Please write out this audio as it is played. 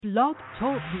Blog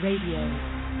Talk Radio.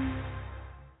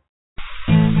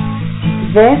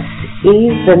 This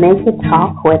is The Naked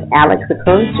Talk with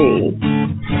OKOROJI.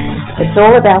 It's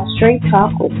all about straight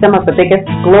talk with some of the biggest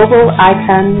global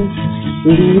icons,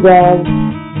 leaders,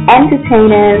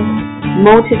 entertainers,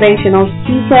 motivational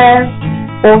speakers,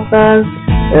 authors,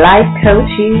 life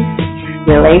coaches,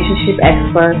 relationship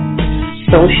experts,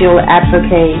 social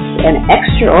advocates, and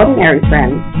extraordinary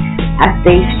friends as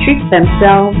they strip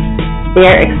themselves,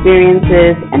 their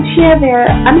experiences, and share their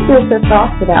unfiltered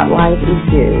thoughts about life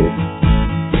issues.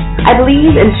 I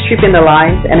believe in stripping the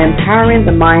lies and empowering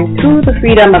the mind through the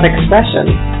freedom of expression.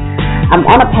 I'm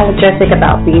unapologetic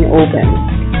about being open,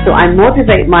 so I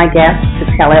motivate my guests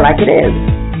to tell it like it is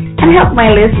and help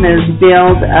my listeners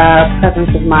build a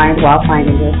presence of mind while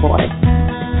finding their voice.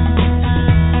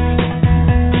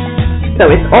 So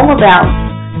it's all about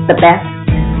the best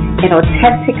in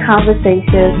authentic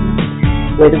conversations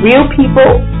with real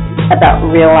people about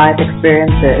real life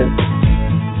experiences.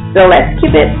 So let's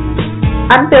keep it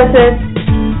unfiltered,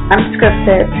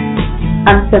 unscripted,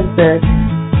 uncensored,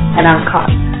 and uncut.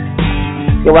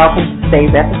 You're welcome to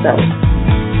today's episode.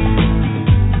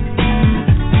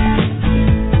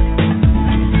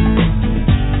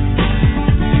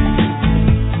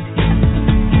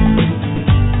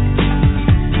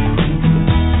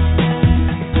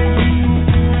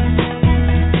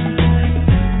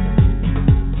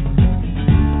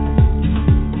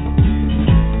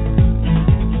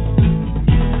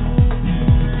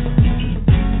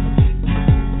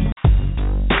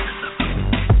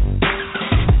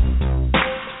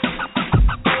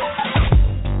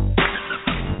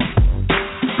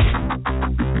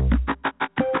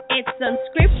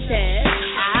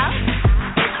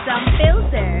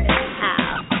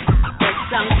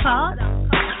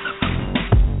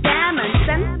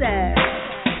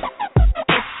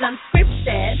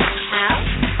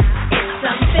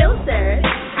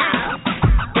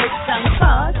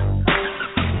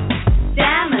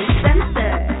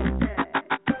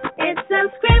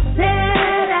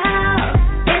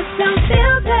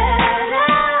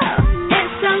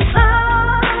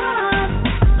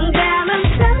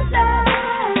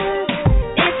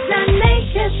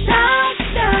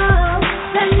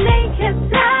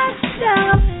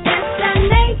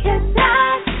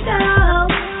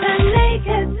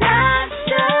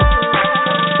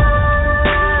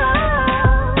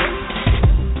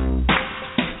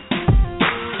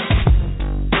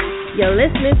 You're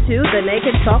listening to The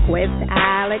Naked Talk with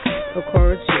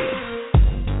OKOROJI.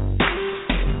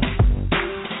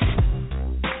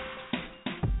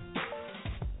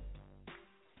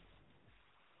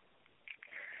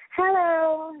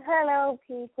 Hello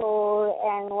people,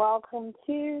 and welcome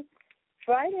to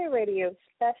Friday Radio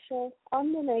Specia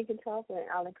on The Naked Talk with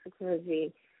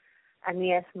OKOROJI. And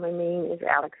yes, my name is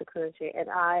OKOROJI, and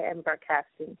I am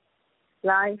broadcasting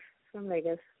live from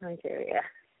Lagos, Nigeria.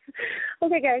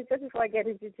 Okay, guys, just before I get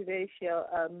into today's show,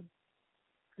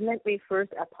 let me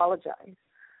first apologize.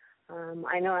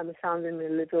 I know I'm sounding a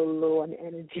little low on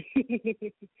energy,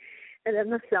 and I'm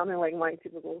not sounding like my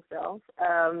typical self.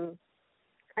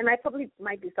 And I probably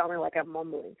might be sounding like I'm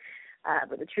mumbling,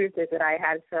 but the truth is that I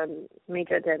had some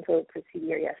major dental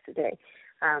procedure yesterday.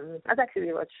 I was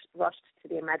actually rushed to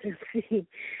the emergency,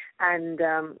 and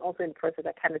also in the process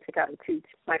I kind of took out a tooth.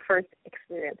 My first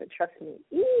experience, and trust me,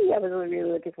 I was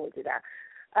really looking forward to that.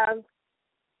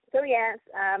 So yes,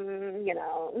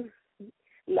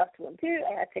 lost one tooth.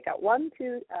 I had to take out one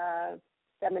tooth.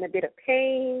 So I'm in a bit of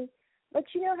pain. But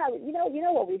you know how you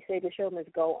know what we say, the show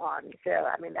must go on. So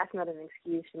I mean that's not an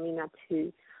excuse for me not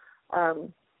to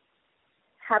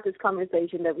have this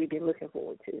conversation that we've been looking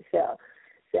forward to. So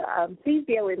please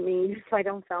bear with me so I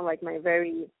don't sound like my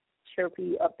very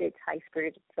chirpy, upbeat,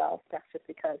 high-spirited self. That's just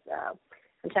because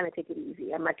I'm trying to take it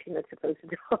easy. I'm actually not supposed to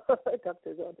do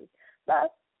doctor's orders.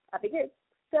 But I'll be good.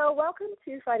 So welcome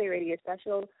to Friday Radio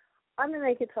Special on The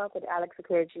Naked Talk with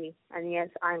OKOROJI. And yes,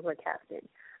 I'm broadcasting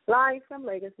live from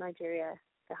Lagos, Nigeria,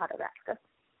 the heart of Africa.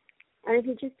 And if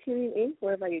you're just tuning in,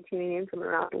 wherever you're tuning in from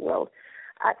around the world,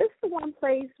 this is the one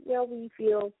place where we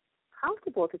feel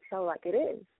comfortable to tell like it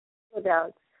is,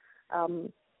 about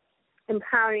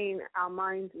empowering our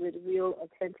minds with real,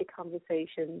 authentic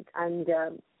conversations and,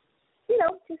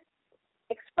 just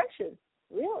expression,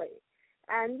 really.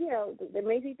 And, the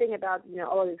amazing thing about,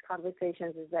 all of these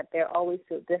conversations is that they're always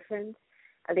so different,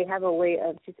 and they have a way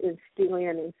of just instilling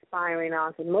and inspiring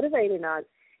us and motivating us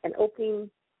and opening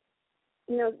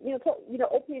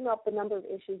up a number of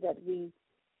issues that we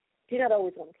do not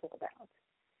always want to talk about.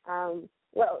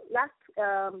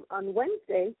 On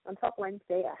Wednesday, on Talk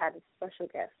Wednesday, I had a special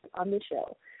guest on the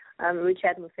show.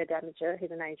 Richard Mufedamija.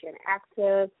 He's a Nigerian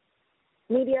actor,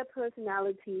 media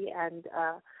personality, and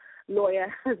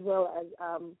lawyer, as well as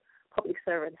public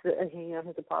servant.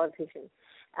 He's a politician.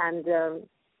 And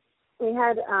we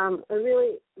had a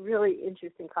really, really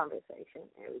interesting conversation.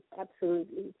 It was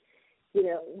absolutely,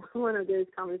 one of those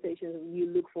conversations you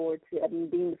look forward to. I mean,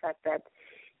 being the fact that,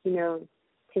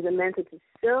 he's a mentor to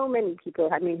so many people.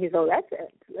 I mean, he's a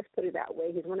legend, let's put it that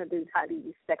way. He's one of those highly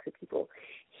respected people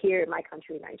here in my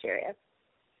country, Nigeria,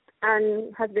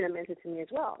 and has been a mentor to me as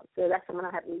well. So that's someone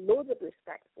I have loads of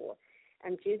respect for.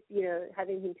 And just,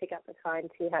 having him take out the time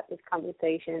to have this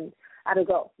conversation at a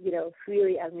go,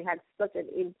 freely, and we had such an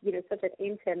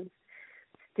intense,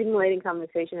 stimulating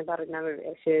conversation about a number of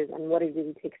issues and what it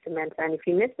really takes to mentor. And if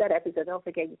you missed that episode, don't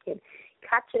forget you can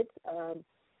catch it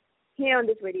here on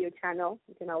this radio channel.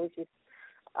 You can always just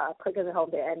click on the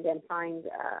home there and then find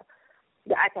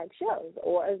the archive shows,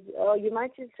 or you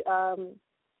might just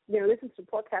listen to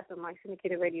podcasts on my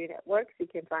syndicated radio networks. You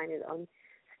can find it on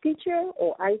Stitcher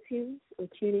or iTunes or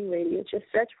Tuning Radio. Just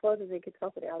search for the Naked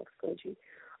Talk with Alex Okoroji.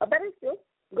 Or better still,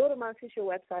 go to my official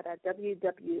website at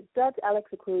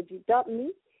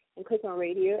www.alexokoroji.me and click on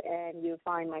radio, and you'll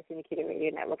find my syndicated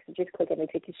radio network. So just click and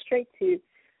it'll take you straight to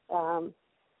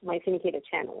my syndicated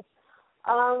channel.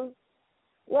 That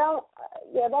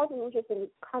was an interesting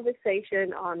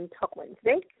conversation on Talk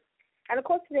Wednesday. And, of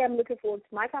course, today I'm looking forward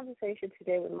to my conversation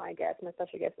today with my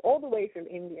special guest, all the way from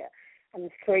India. And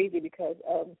it's crazy because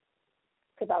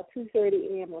it's about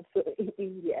 2:30 a.m. or so in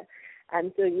India.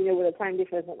 And so, with the time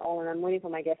difference and all, and I'm waiting for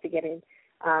my guest to get in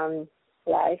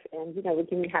live. And, we're going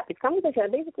to have this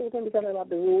conversation. Basically, we're going to be talking about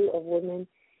the role of women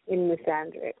in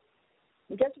misandry.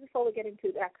 Just before we get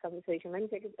into that conversation, let me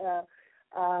take a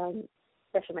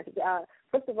special message.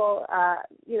 First of all,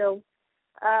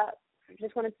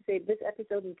 just wanted to say this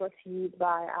episode is brought to you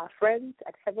by our friends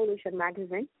at Evolution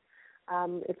Magazine.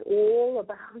 It's all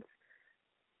about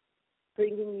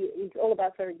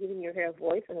giving your hair a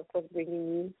voice, and of course bringing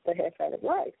you the hair side of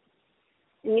life.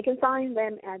 And you can find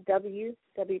them at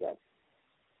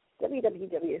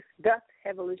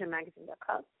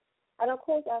www.evolutionmagazine.com. And of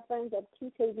course our friends at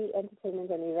QTV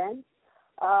Entertainment and Events.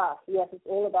 Yes, it's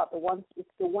all about the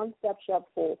one-stop shop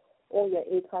for all your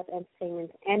A-class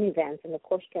entertainment and events. And of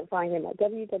course you can find them at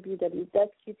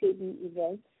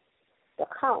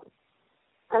www.qtvevents.com.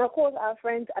 And of course our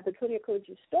friends at the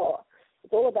OKOROJI store.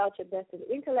 It's all about your best in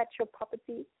intellectual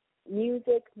property,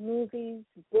 music, movies,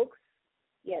 books.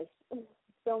 Yes,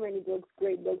 so many books,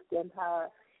 great books to empower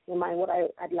your mind, what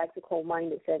I'd like to call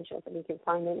mind essentials. And you can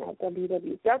find them at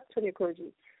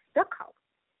www.tonyokoroji.com.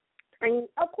 And,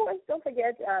 of course, don't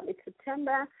forget, it's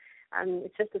September, and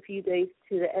it's just a few days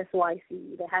to the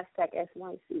SYC, the hashtag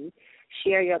SYC,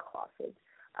 Share Your Closet.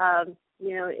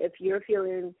 If you're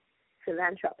feeling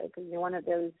philanthropic and you're one of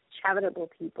those charitable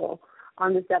people,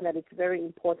 understand that it's very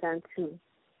important to,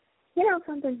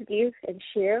 sometimes give and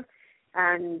share,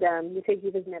 and you say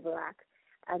givers never lack.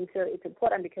 And so it's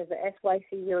important because the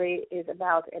SYC really is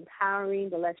about empowering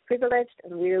the less privileged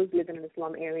and those living in the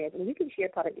slum areas. And you can share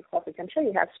part of your closet. I'm sure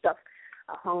you have stuff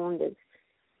at home that's,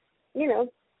 you're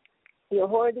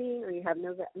hoarding or you have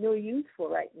no use for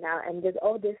right now. And there's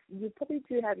all this you probably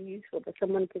do have use for, but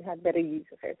someone could have better use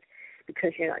of it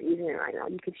because you're not using it right now.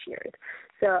 You could share it.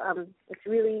 So it's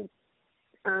really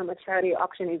a charity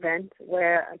auction event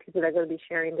where people are going to be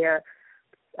sharing their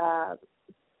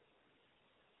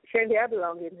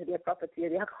belongings, their property,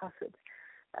 their closets,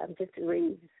 just to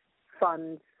raise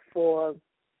funds for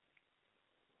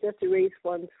less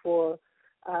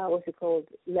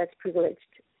privileged.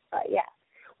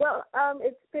 Well,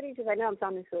 it's pretty just, I know I'm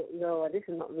sounding so low, this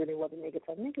is not really what the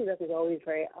negative. Negative is always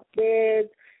very upbeat,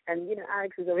 and,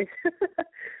 Alex is always,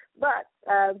 but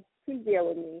please bear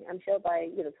with me. I'm sure by,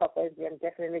 Talk Wednesday, I'm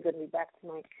definitely going to be back to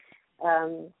my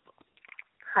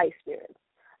high spirits.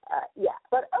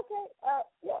 But okay,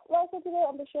 so today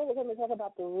on the show we're going to talk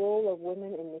about the role of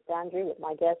women in misandry with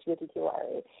my guest, Jyoti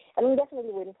Tiwari. And I'm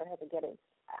definitely waiting for her to get in.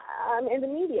 In the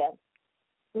media,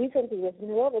 recently there's been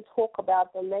a lot of talk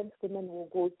about the lengths women will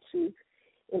go to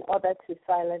in order to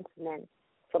silence men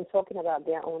from talking about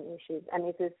their own issues. And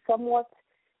it is somewhat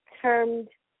termed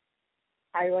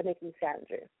ironic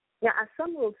misandry. Now, as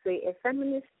some will say, a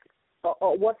feminist,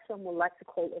 or what some would like to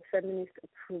call a feminist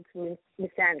approved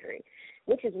misandry,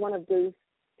 which is one of those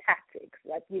tactics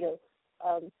that,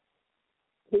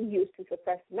 they use to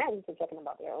suppress men from talking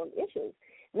about their own issues.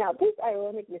 Now, this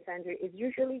ironic misandry is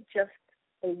usually just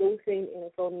a loathing in a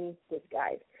phony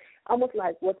disguise, almost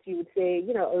like what you would say,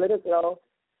 a little girl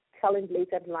telling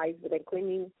blatant lies but then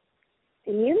claiming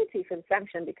immunity from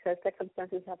sanction because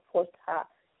circumstances have forced her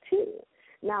to.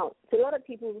 Now, to a lot of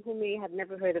people who may have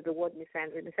never heard of the word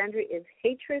misandry, misandry is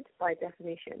hatred by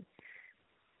definition,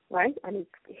 right? And it's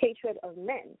hatred of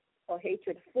men or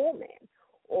hatred for men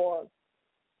or,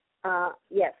 a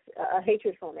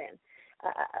hatred for men.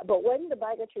 But when the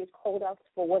bigotry is called out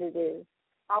for what it is,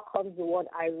 out comes the word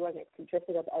ironic to dress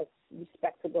it up as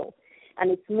respectable.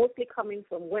 And it's mostly coming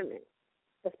from women,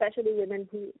 especially women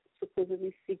who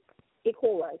supposedly seek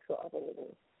equal rights for other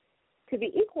women. To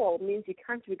be equal means you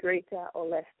can't be greater or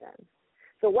less than.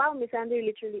 So while misandry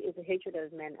literally is a hatred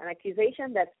of men, an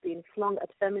accusation that's been flung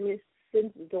at feminists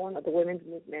since the dawn of the women's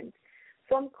movement,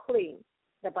 some claim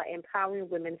that by empowering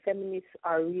women, feminists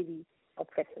are really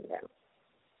oppressing them.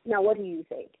 Now, what do you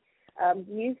think?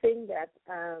 Do you think that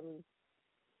are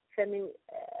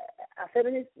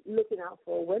feminists looking out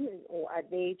for women, or are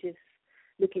they just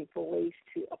looking for ways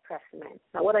to oppress men?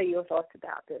 Now, what are your thoughts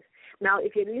about this? Now,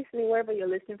 if you're listening, wherever you're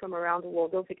listening from around the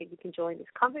world, don't forget you can join this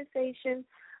conversation.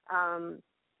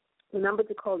 The number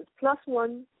to call is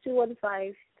 +1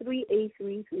 215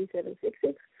 383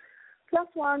 3766.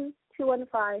 +1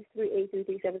 215 383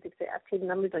 3766. Actually, the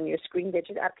numbers on your screen, they're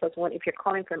just at +1 if you're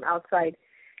calling from outside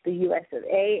the U.S. of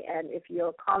A, and if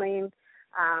you're calling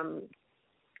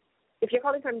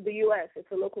from the U.S.,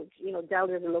 it's a local,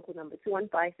 Delta is a local number,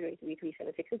 215-383-3766.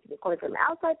 If you're calling from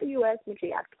outside the U.S., make sure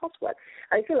you ask +1.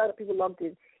 I see a lot of people logged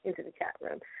into the chat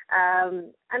room.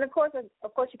 And of course,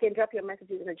 you can drop your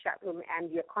messages in the chat room,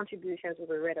 and your contributions will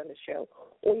be read on the show.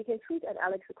 Or you can tweet at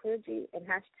OKOROJI and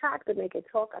hashtag the Make It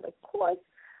Talk, and of course,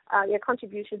 your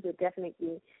contributions will definitely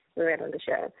be read on the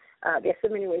show. There's so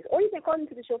many ways. Or you can call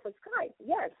into the show for Skype.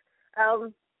 Yes.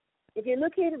 If you're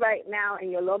looking right now and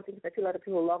you're logged in, because I see a lot of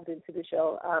people logged into the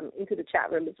show, into the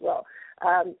chat room as well,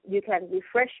 you can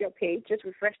refresh your page. Just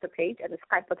refresh the page, and the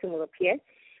Skype button will appear.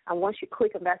 And once you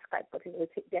click on that Skype button, it will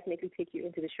definitely take you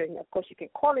into the show. And, of course, you can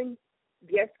call in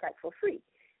via Skype for free.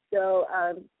 So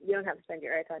you don't have to spend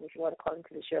your airtime if you want to call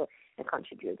into the show and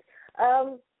contribute.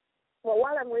 Well,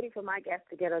 while I'm waiting for my guest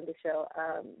to get on the show,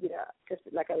 just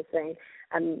like I was saying,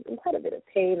 I'm in quite a bit of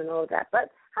pain and all of that.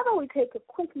 But how about we take a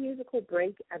quick musical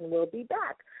break, and we'll be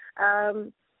back.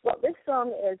 Well, this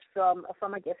song is from a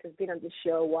former guest who's been on the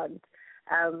show once.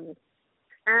 And,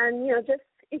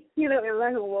 in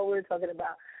line with what we were talking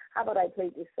about, how about I play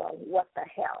this song, What the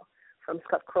Hell, from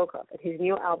Scott Crocop. And his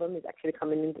new album is actually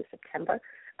coming into September.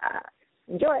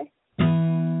 Enjoy.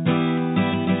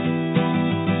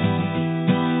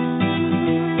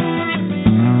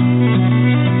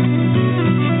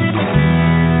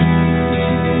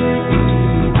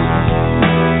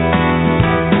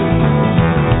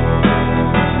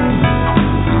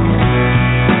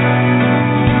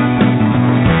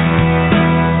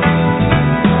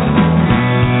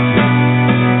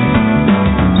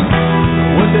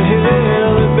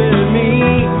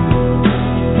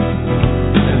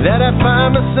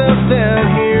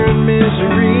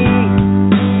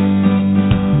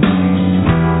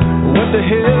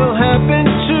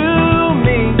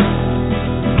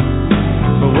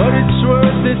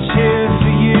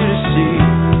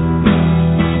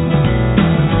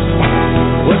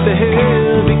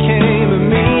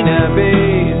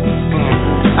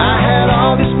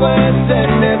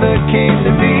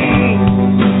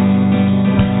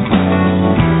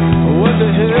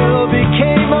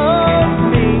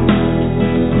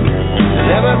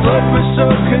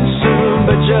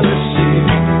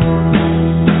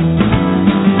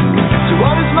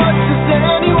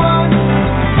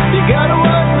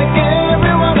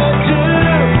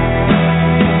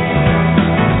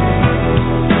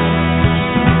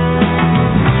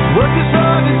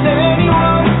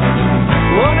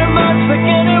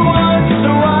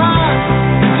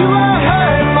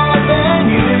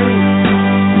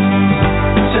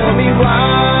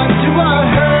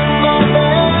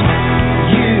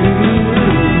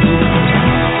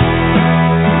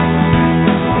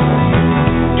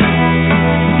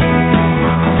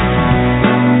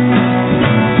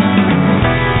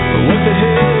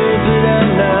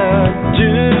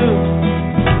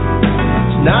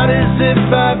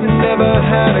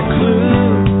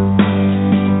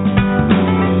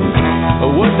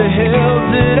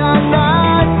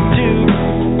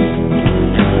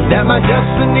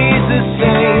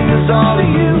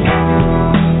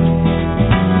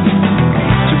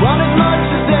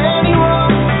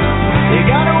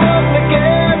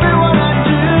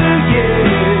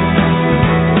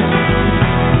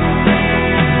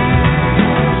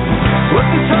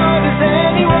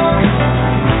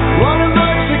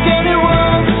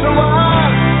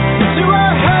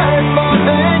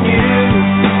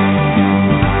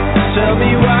 Why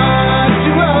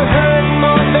do I hurt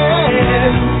more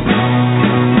than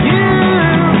you?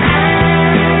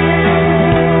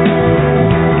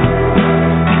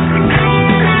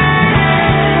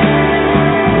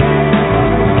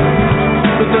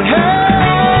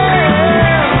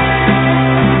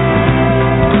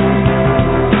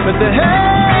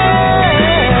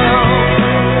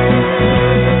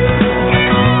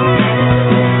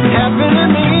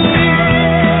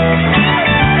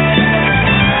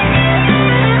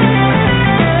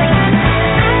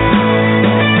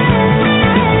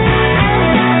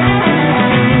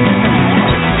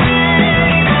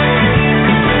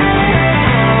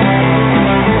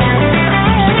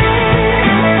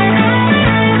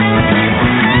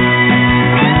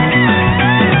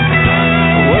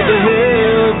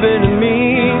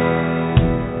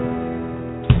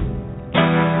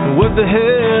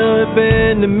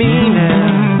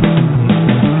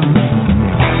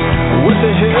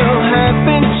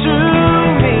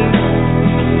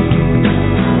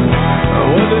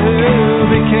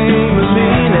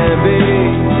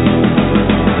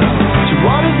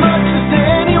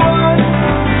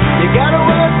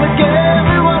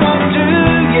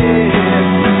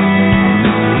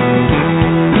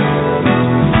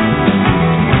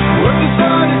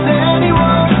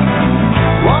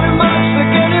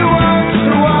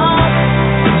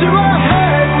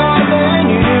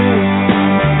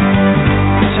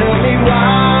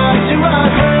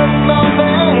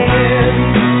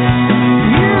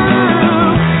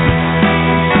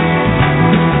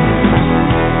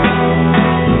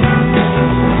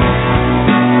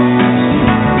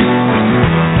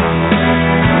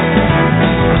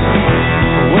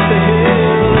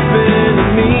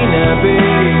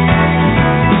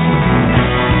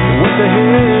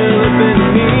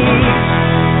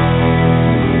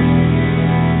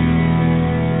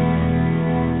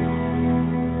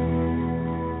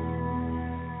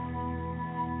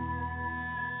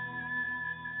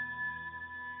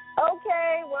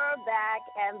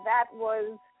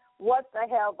 was What the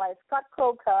Hell by Scott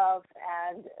Colcuff,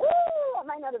 and am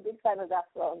I not a big fan of that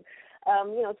song?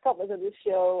 Scott was on the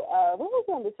show. When was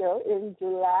he on the show? In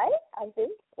July, I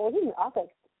think. Or was it in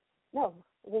August? No,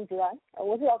 it was in July. Or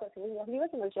was it August? He was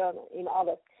on the show in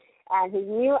August. And his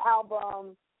new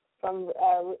album, From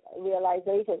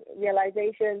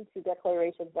Realization to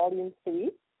Declaration, Volume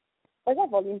 3. Or is that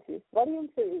Volume 2? Volume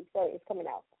 2, sorry, it's coming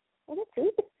out. Was it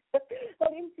 2?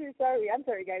 Volume 2, sorry. I'm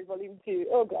sorry, guys. Volume 2.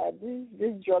 Oh, God,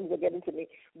 these drugs are getting to me.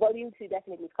 Volume 2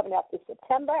 definitely is coming out this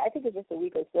September. I think it's just a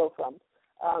week or so from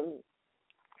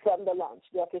the launch,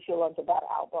 the official launch of that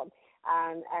album.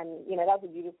 And that's a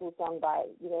beautiful song by,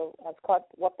 Scott,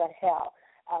 What the Hell.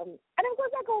 And, of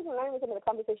course, that goes in line with some of the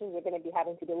conversations we're going to be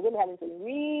having today. We're going to be having some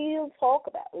real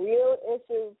talk about real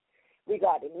issues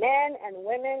regarding men and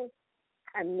women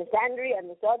and misandry and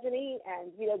misogyny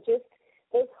and, just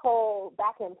this whole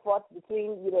back and forth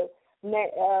between,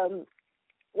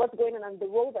 what's going on and the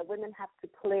role that women have to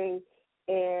play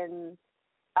in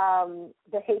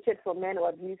the hatred for men or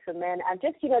abuse for men and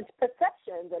just,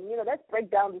 perceptions. And, let's break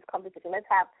down this conversation. Let's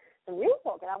have some real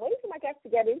talk. And I'm waiting for my guest to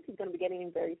get in. He's going to be getting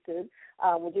in very soon.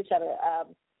 We'll just try to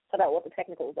sort out what the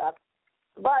technicals are.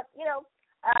 But,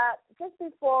 just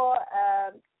before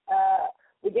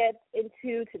we get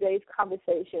into today's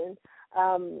conversation,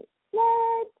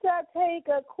 let's take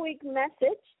a quick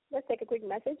message.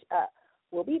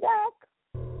 We'll be back.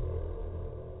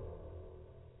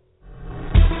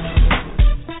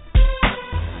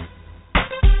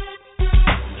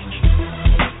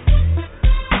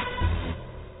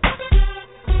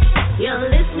 You're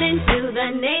listening to The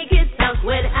Naked Talk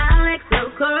with Alex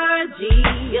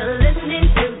OKOROJI. You're listening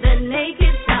to The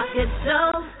Naked Talk. It's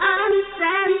so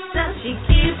uncensored. She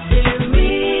keeps it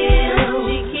real.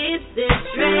 She keeps it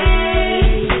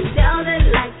straight. She tells it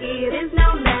like it is,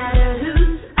 no matter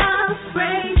who's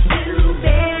afraid to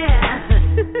bear.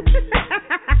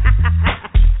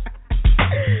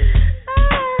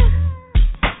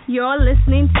 You're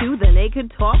listening to The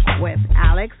Naked Talk with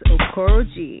Alex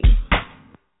OKOROJI.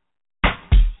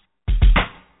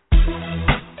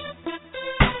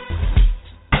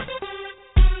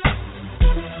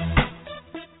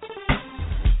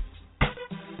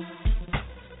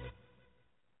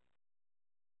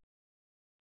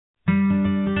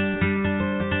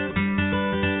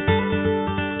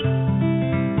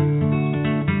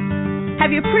 Have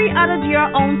you pre-ordered your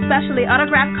own specially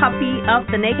autographed copy of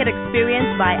The Naked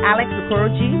Experience by Alex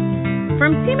OKOROJI?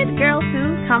 From timid girl to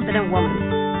confident woman.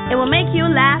 It will make you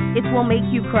laugh, it will make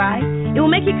you cry, it will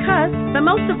make you cuss, but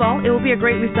most of all, it will be a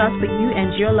great resource for you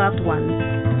and your loved ones.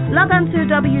 Log on to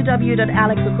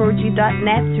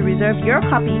www.alexokoroji.net to reserve your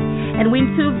copy and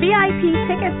win 2 VIP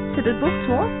tickets to the book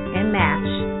tour and match.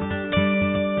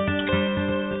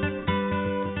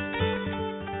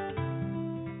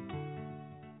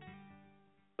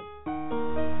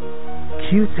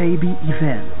 QTAB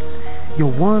Events,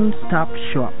 your one-stop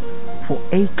shop for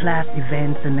A-class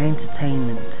events and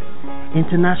entertainment,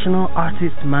 international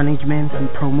artist management and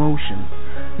promotion,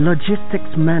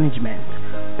 logistics management,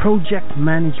 project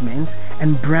management,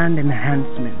 and brand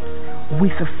enhancement,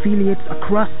 with affiliates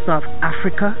across South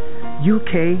Africa,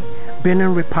 UK,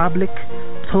 Benin Republic,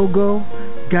 Togo,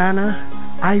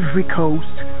 Ghana, Ivory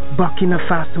Coast, Burkina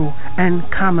Faso, and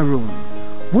Cameroon.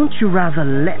 Won't you rather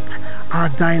let our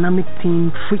dynamic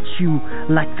team treat you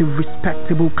like the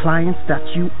respectable clients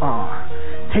that you are,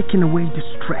 taking away the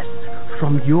stress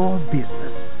from your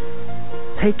business.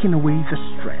 Taking away the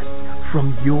stress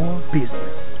from your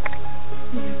business.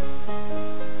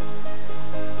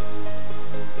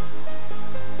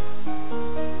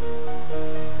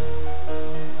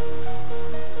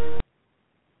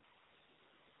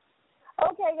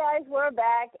 Okay, guys, we're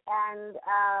back, and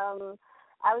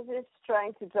I was just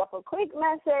trying to drop a quick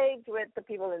message with the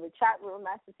people in the chat room.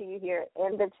 Nice to see you here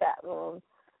in the chat room.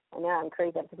 I know I'm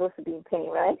crazy. I'm supposed to be in pain,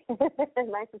 right?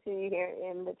 Nice to see you here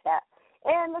in the chat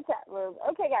room.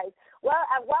 Okay, guys. Well,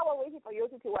 while we're waiting for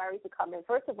Jyoti Tiwari to come in,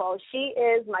 first of all, she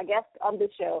is my guest on the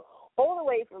show all the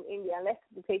way from India. Let's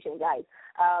be patient, guys.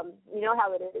 You know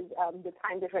how it is. The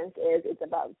time difference is it's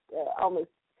about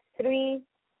almost 3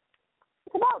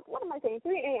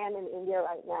 a.m. in India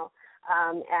right now.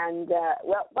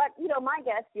 But my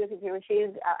guest, Jyoti Tiwari, she's,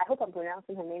 I hope I'm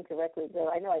pronouncing her name correctly, though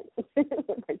I know I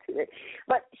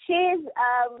but she's,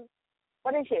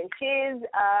 what is she? She's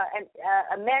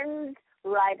a men's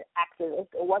rights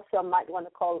activist, or what some might want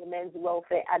to call a men's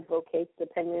welfare advocate,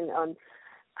 depending on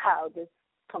how this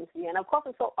comes to you. And, of course,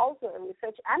 it's also a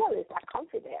research analyst at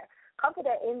Confidare.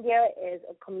 Confidare India is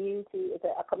a community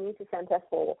center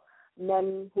for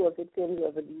men who are victims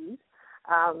of abuse.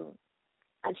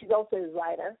 And she's also a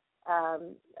writer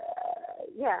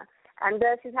And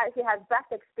she has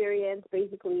vast experience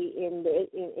basically in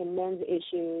men's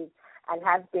issues and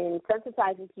has been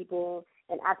sensitizing people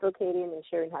and advocating and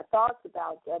sharing her thoughts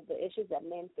about the issues that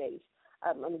men face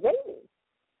on a daily basis.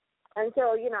 And so,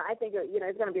 I think,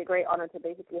 it's going to be a great honor to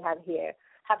basically have her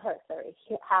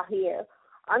here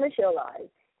on the show live.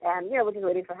 And, we're just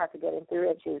waiting for her to get in through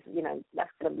it. She's,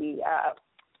 that's going to be, I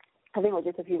think we're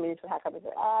just a few minutes for her coming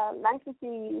through. Nice to see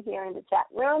you here in the chat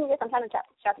room. Yes, I'm trying to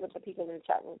chat with the people in the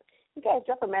chat room. You guys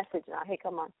drop a message now. Hey,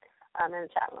 come on, in the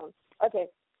chat room. Okay.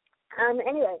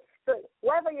 Anyway, so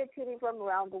wherever you're tuning from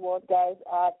around the world, guys,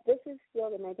 this is still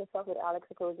the Naked Talk with Alex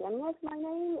OKOROJI. And yes, my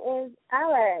name is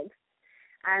Alex.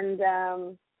 And,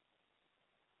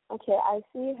 okay, I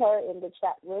see her in the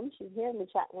chat room. She's here in the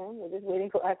chat room. We're just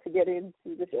waiting for her to get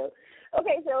into the show.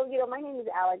 Okay, so, my name is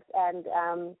Alex, and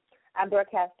I'm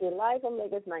broadcasting live from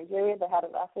Lagos, Nigeria, the heart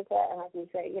of Africa. And as we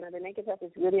say, the Naked Talk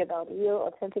is really about real,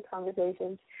 authentic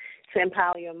conversations to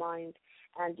empower your mind.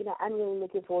 And, I'm really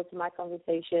looking forward to my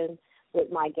conversation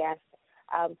with my guest.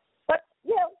 But,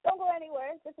 don't go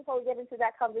anywhere. Just before we get into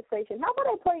that conversation, how about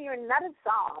I play you another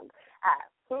song?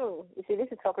 You see,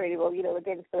 this is Talk Radio. We're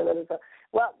getting started a little bit.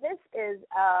 Well, this is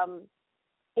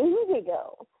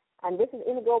Indigo, and this is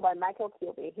Indigo by Michael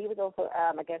Kilby. He was also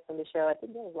a guest on the show. I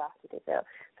think that was last week or so.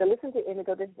 So listen to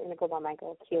Indigo. This is Indigo by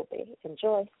Michael Kilby.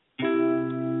 Enjoy.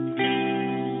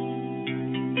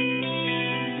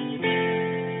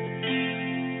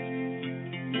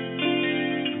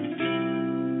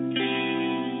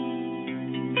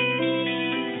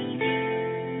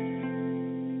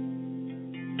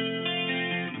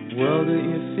 World at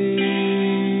your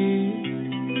feet,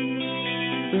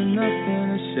 but nothing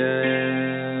to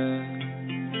share.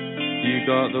 You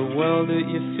got the world at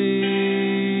your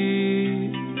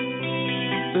feet,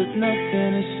 but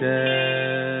nothing to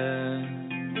share.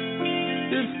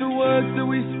 It's the words that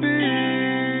we speak,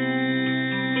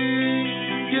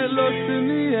 get lost in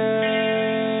the air.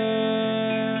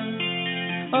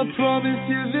 I promise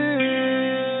you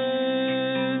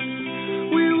this,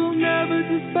 we will never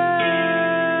despair.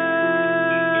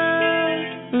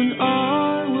 And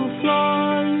I will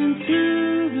fly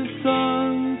into the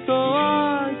sun so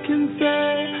I can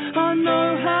say I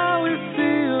know how it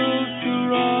feels to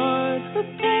ride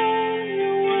upon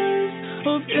your waves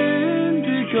of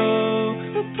indigo,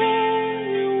 upon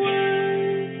your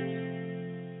waves.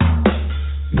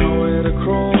 Nowhere to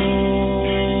crawl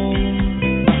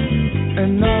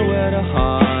and nowhere to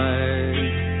hide.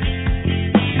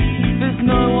 There's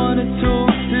no one to talk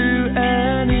to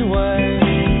anyway,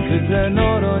 'cause they're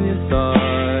not on your side.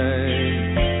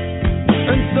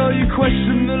 And so you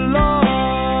question the lie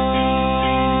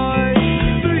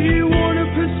that you want to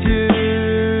pursue.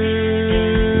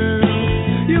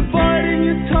 You're biding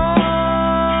your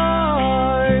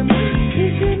time,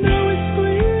 'cause you know it's for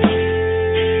you.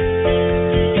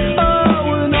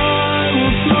 Oh, and I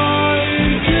will fly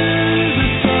into the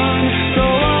sun so I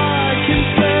can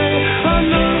say I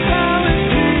know how it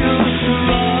feels to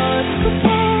ride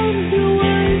upon your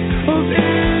waves of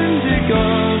indigo,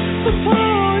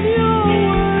 upon your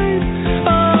waves.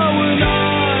 Oh, and I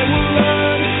will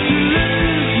learn to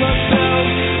lose myself,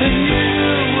 and you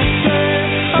will say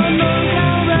I know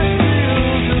how that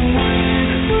feels, and we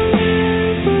will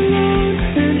live alone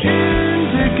in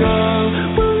indigo,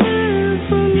 we'll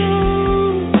live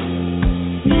alone.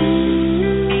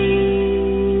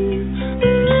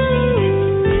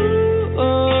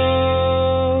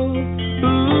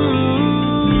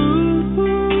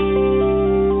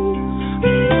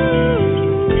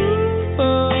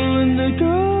 And the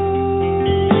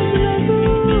girl's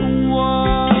another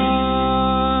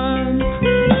one.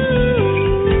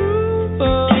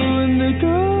 And the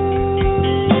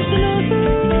girl's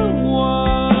another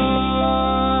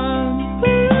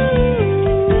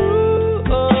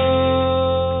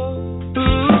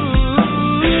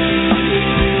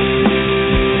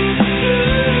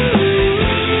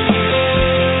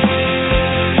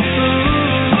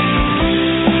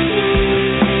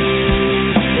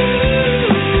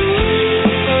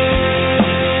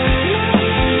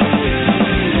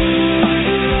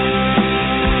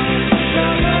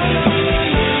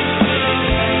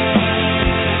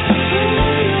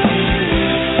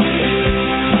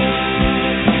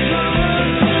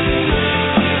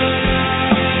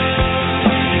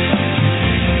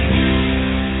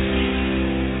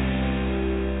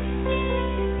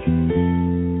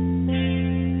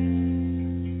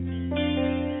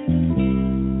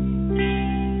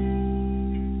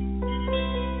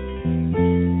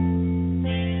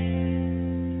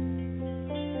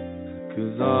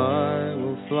Cause I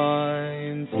will fly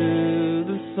into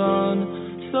the sun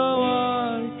so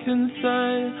I can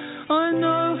say I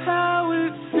know how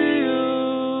it feels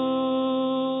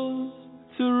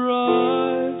to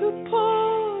ride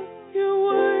upon your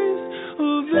waves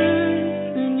of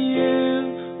it, and you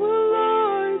will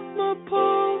light my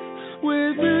path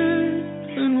with it,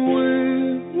 and we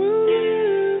will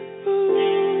live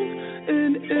alone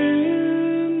in indigo.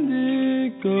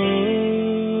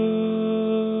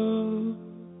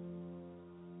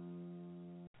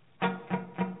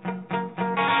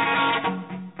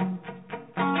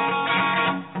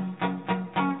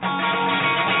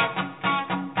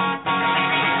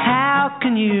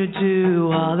 You do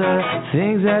all the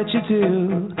things that you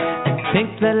do and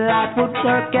think that life would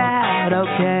work out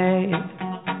okay.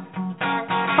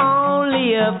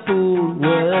 Only a fool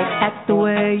would act the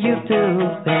way you do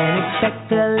and expect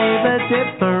to live a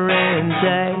different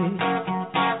day.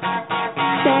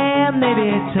 There may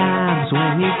be times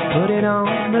when you put it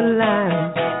on the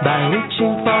line by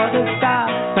reaching for the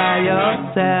stars by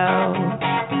yourself,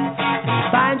 and you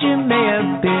find you may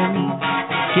have been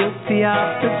guilty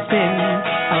of the sin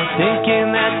of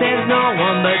thinking that there's no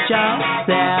one but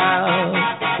yourself.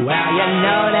 Well, you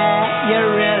know that you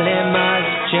really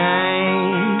must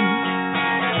change,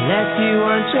 unless you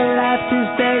want your life to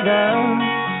stay the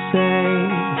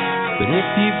same. But if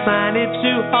you find it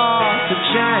too hard to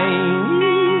change,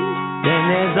 then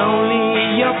there's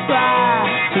only your pride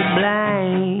to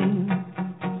blame.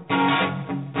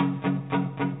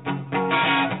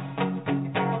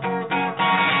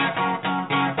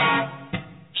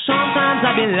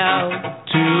 I've been low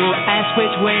to ask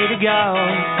which way to go,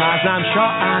 'cause I'm sure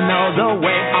I know the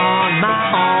way on my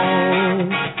own.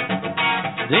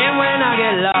 Then when I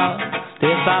get lost,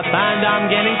 if I find I'm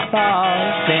getting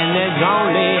close, then there's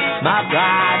only my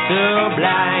pride to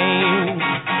blame.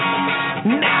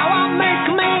 Now I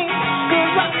make me,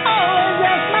 'cause I always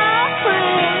ask my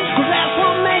friends, 'cause that's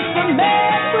what makes the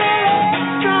man really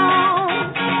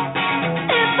strong.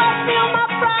 If I feel my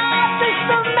pride, it's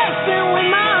the messing with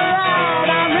my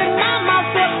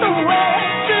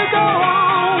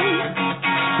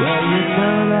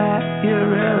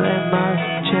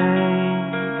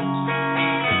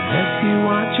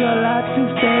your life to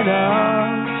stay the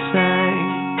same.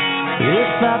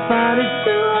 If I find it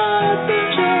too hard to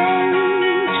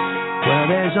change, well,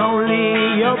 there's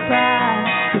only your pride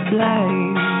to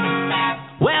blame.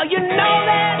 Well, you know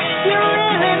that you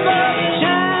really must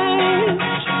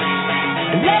change,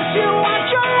 unless you want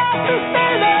your life to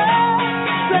stay the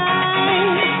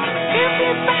same. If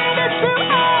you find it too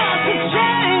hard to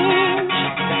change,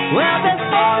 well, there's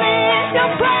only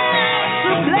your pride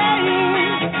to blame.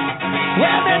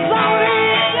 Well, there's only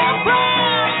your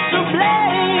pride to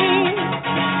blame.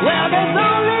 Well, there's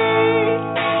only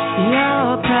your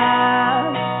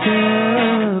pride to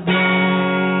blame.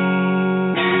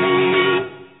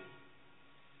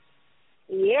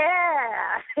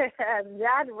 Yeah,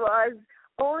 that was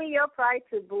Only Your Pride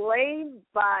to Blame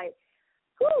by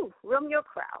Romeo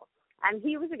Crowell. And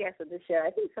he was a guest of the show, I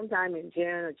think sometime in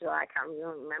June or July, I can't really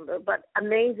remember. But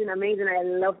amazing. I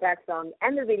love that song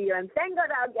and the video. And thank God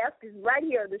our guest is right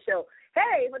here on the show.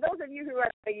 Hey, for those of you who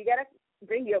are, you got to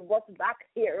bring your butts back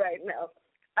here right now.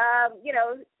 You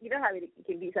know how it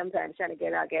can be sometimes trying to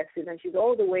get our guest in. And she's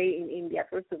all the way in India.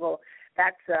 First of all,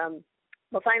 that's,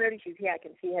 but finally she's here. I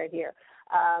can see her here.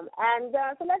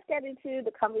 So let's get into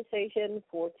the conversation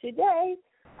for today.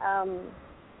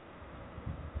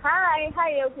 Hi,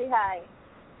 Jyoti, hi.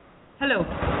 Hello,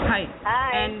 hi.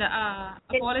 Hi. And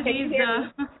apologies. Can you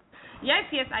hear me?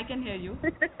 Yes, I can hear you.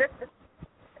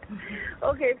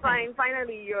 Okay, fine.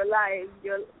 Finally, you're live.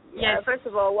 Yes. First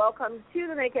of all, welcome to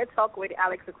the Naked Talk with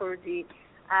OKOROJI.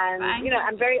 And, Thank you.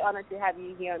 I'm very honored to have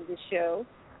you here on this show.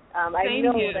 I Same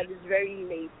know here. that it's very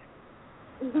late.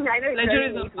 I know it's Pleasure very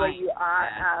is late all where mine. you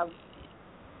are.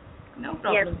 No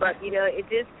problem. Yes, but, it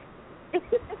just...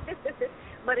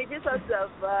 But it just sort of,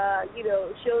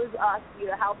 shows us,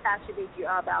 how passionate you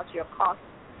are about your cause,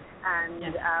 and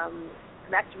Yes.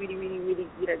 That's really, really, really,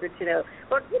 good to know.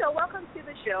 But welcome to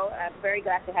the show. I'm very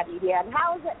glad to have you here. And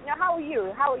how is it? How are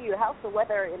you? How's the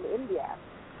weather in India?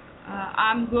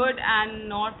 I'm good, and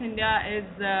North India is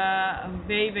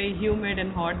very, very humid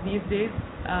and hot these days,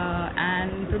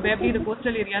 and probably the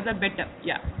coastal areas are better.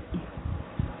 Yeah.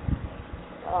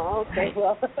 Oh, okay.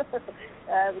 Well,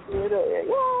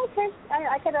 okay.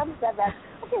 I can understand that.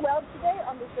 Okay, well, today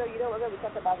on the show, we're going to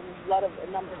talk about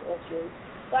a number of issues.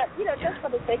 But, just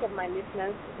for the sake of my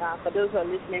listeners, for those who are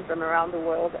listening from around the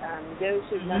world, and those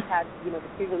who have not had, the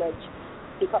privilege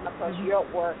to come across your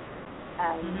work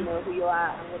and, who you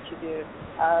are and what you do,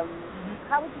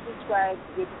 how would you describe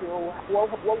what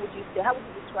would you say? How would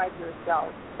you describe yourself?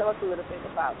 Tell us a little bit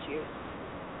about you.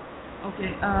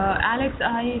 Okay, Alex,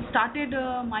 I started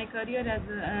my career as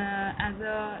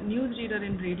a news reader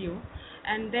in radio,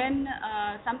 and then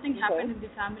something happened in the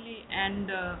family, and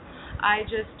I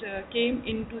just came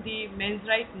into the men's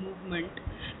rights movement,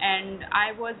 and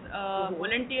I was a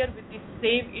volunteer with the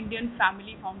Save Indian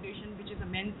Family Foundation, which is a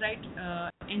men's rights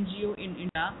NGO in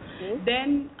India.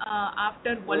 Then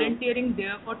after volunteering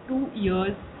there for 2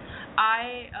 years,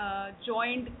 I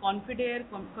joined Confidare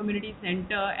Community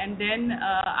Center, and then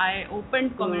I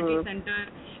opened Community Center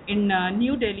in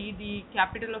New Delhi, the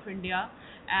capital of India,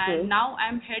 and now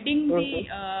I'm heading the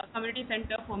Community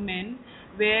Center for Men,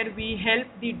 where we help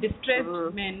the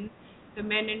distressed men, the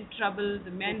men in trouble,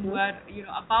 the men who are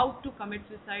about to commit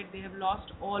suicide. They have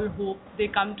lost all hope. They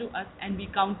come to us and we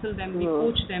counsel them, we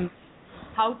coach them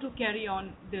how to carry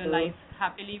on their life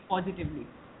happily, positively.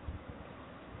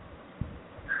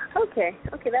 Okay,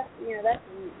 that's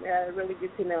really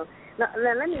good to know. Now,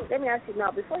 let me ask you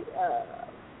now. Before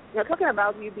talking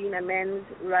about you being a men's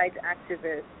rights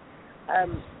activist,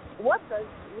 what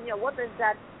does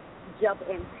that job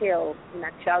entail in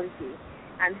actuality?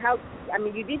 And how? I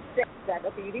mean, you did say that.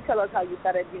 Okay, you did tell us how you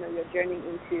started, your journey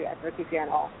into advocacy and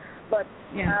all. But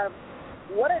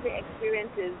what are the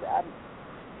experiences?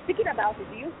 Speaking about it,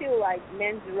 do you feel like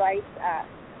men's rights are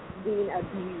being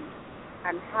abused,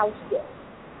 and how so?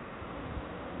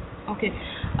 Okay.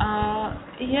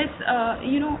 Yes,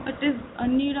 it is a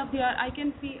need of the hour. I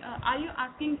can see. Are you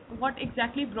asking what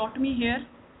exactly brought me here?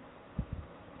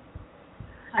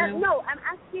 No, I'm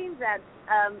asking that.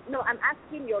 I'm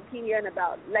asking your opinion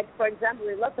about, like, for example,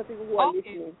 there are lots of people who are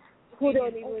listening who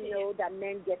don't even know that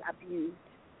men get abused,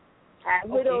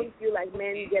 and who don't feel like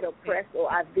men get oppressed or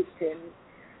are victims.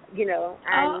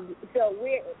 And so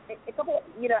we're a couple.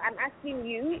 I'm asking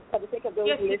you for the sake of those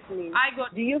listening. I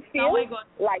do you feel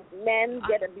like men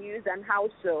get abused, and how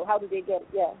so? How do they get?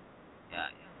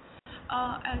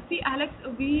 See, Alex,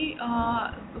 we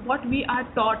what we are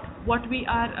taught, what we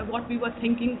were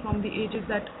thinking from the ages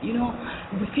that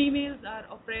the females are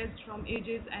oppressed from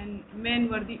ages and men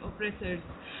were the oppressors.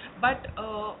 But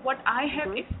what I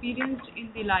have experienced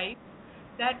in the life,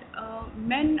 that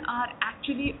men are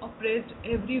actually oppressed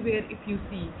everywhere. If you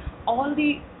see, all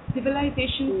the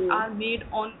civilizations are made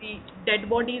on the dead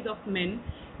bodies of men.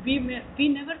 We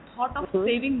never thought of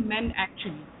saving men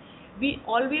actually. We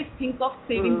always think of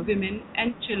saving women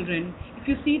and children. If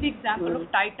you see the example of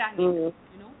Titanic,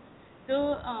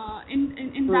 so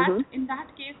in that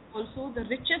case also, the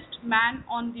richest man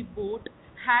on the boat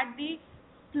had the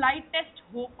slightest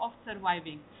hope of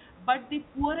surviving, but the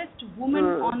poorest woman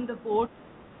on the boat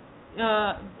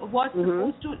was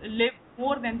supposed to live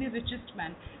more than the richest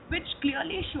man, which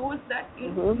clearly shows that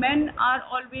men are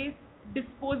always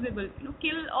disposable.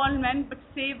 Kill all men but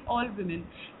save all women.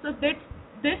 So that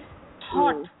this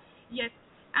thought, yes.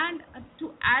 And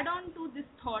to add on to this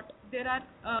thought, there are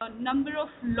a number of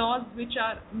laws which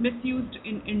are misused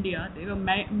in India. They were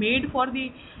made for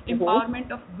the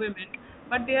empowerment of women,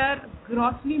 but they are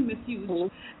grossly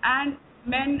misused, and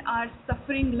men are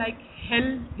suffering like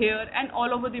hell here and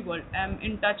all over the world. I'm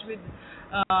in touch with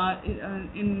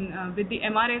with the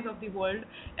MRAs of the world.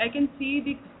 I can see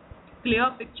the clear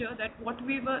picture that what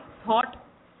we were thought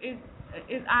is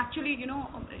actually,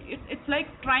 it's like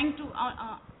trying to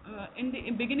in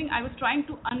the beginning I was trying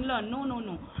to unlearn.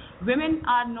 No, women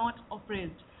are not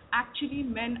oppressed. Actually,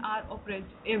 men are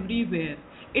oppressed everywhere.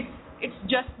 It's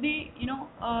just the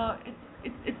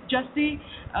it's just the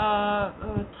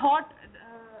thought.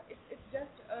 It's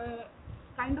just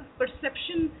kind of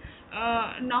perception.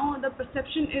 Now the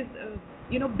perception is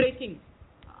breaking.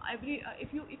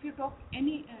 If you talk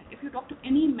to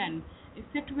any man, you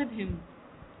sit with him,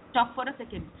 talk for a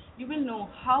second, you will know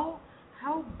how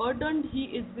burdened he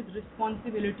is with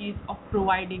responsibilities of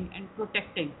providing and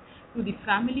protecting to the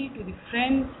family, to the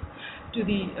friends, to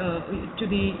the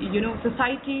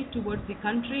society, towards the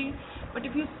country. But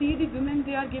if you see the women,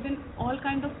 they are given all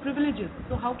kind of privileges.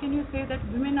 So how can you say that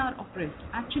women are oppressed?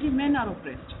 Actually, men are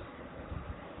oppressed.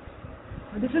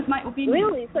 This is my opinion.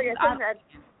 Really? So you're saying that?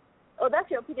 Oh, that's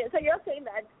your opinion. So you're saying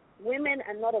that women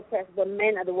are not oppressed, but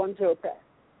men are the ones who are oppressed.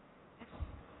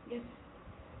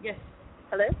 Yes.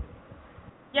 Hello?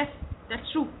 Yes,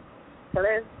 that's true.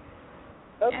 Hello?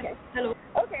 Okay. Yes. Hello.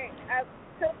 Okay.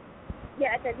 So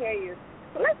yeah, I can hear you.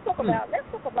 So let's talk about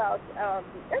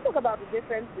the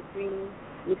difference between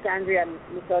misandry and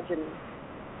misogyny,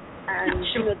 and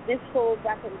this whole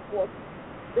back and forth,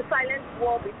 the silent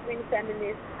war between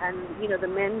feminists and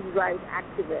the men's rights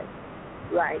activists,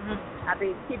 right? I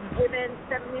mean,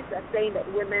 feminists are saying that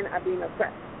women are being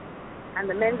oppressed. And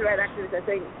the men's rights activists are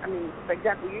saying, for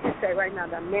example, you just said right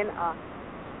now that men are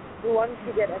we want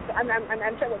to get, I'm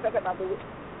sure we're talking about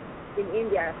in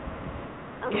India,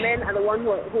 men are the ones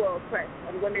who are oppressed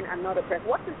and women are not oppressed.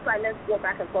 What's the silence go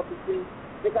back and forth between?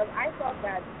 Because I thought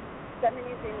that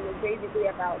feminism was basically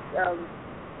about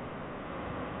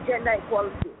gender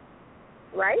equality,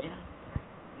 right?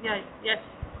 Yes.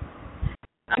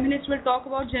 Feminists will talk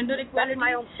about gender equality.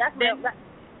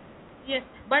 Yes,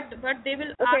 but they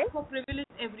will ask for privilege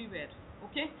everywhere.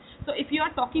 Okay, so if you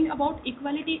are talking about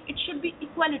equality, it should be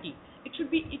equality. It should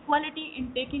be equality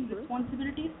in taking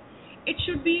responsibilities. It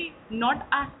should be not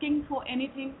asking for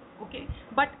anything. Okay,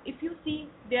 but if you see,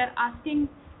 they are asking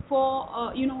for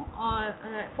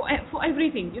for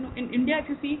everything. In India, if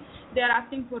you see, they are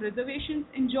asking for reservations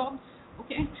in jobs.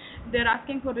 Okay, they are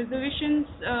asking for reservations.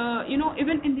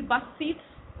 Even in the bus seats.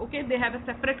 Okay, they have a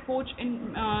separate coach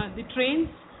in the trains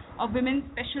of women's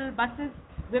special buses,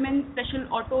 women's special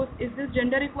autos. Is this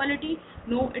gender equality?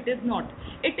 No, it is not.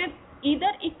 It is either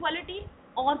equality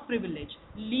or privilege.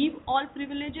 Leave all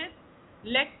privileges.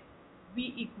 Let's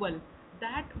be equal.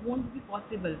 That won't be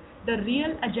possible. The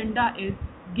real agenda is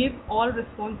give all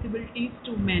responsibilities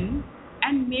to men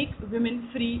and make women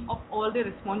free of all the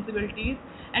responsibilities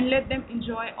and let them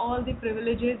enjoy all the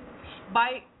privileges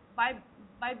by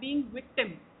being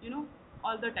victim,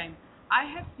 all the time. I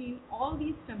have seen all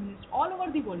these feminists all over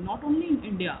the world, not only in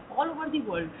India, all over the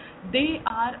world. They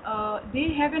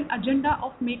have an agenda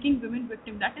of making women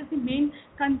victim. That is the main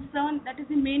concern. That is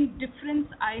the main difference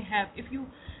I have. If you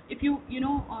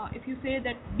say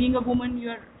that being a woman you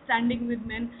are standing with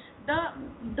men,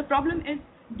 the problem is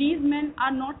these men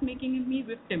are not making me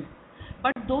victim,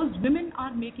 but those women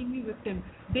are making me victim.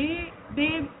 They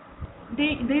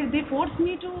force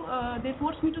me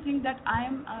to think that I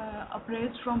am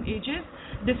oppressed from ages.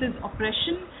 This is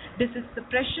oppression. This is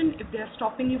suppression. If they are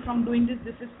stopping you from doing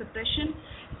this is suppression.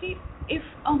 See, if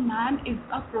a man is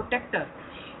a protector,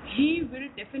 he will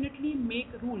definitely make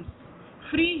rules.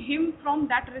 Free him from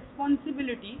that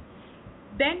responsibility,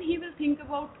 then he will think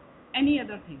about any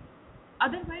other thing.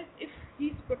 Otherwise, if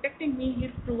he's protecting me,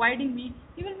 he's providing me,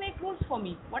 he will make rules for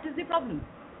me. What is the problem?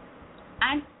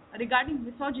 And regarding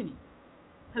misogyny,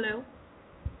 Hello?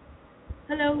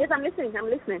 Yes, I'm listening. Yes, I'm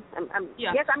listening.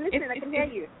 I can hear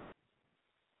you.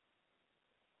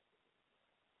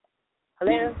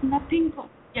 Hello? Yes, nothing.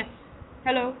 Yes.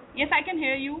 Hello? Yes, I can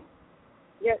hear you.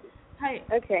 Yes. Hi.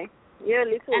 Okay. You're a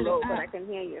little Hello. low, but I can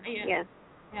hear you. Yeah.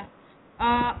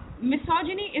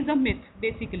 Misogyny is a myth,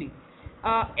 basically.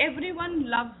 Everyone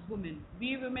loves women.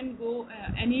 We women go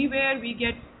anywhere, we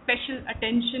get special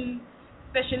attention,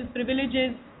 special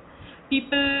privileges.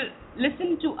 People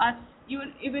listen to us,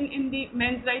 even in the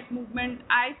men's rights movement.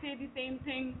 I say the same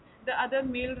thing. The other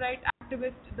male rights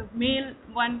activist, the male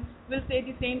one, will say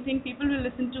the same thing. People will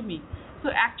listen to me. So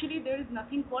actually, there is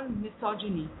nothing called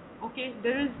misogyny. Okay,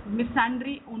 there is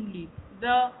misandry only.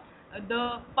 The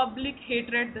public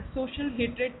hatred, the social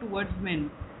hatred towards men,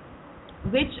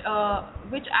 which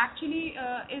actually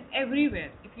is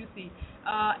everywhere. If you see,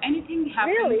 anything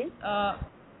happens. Really?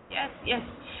 Yes.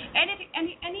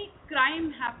 Any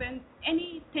crime happens,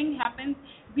 anything happens,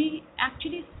 we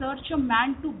actually search a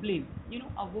man to blame.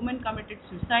 A woman committed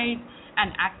suicide,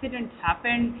 an accident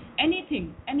happened,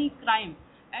 anything, any crime,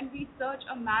 and we search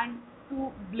a man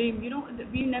to blame.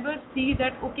 We never see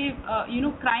that, okay,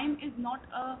 crime is not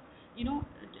a,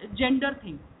 gender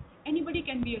thing. Anybody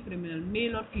can be a criminal,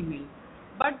 male or female.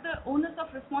 But the onus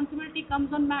of responsibility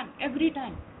comes on man every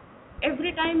time.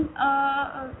 Every time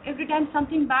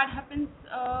something bad happens,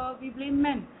 we blame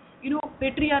men.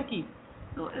 Patriarchy.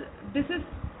 So this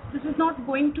is not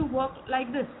going to work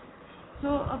like this.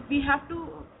 So we have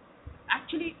to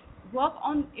actually work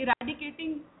on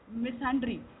eradicating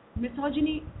misandry.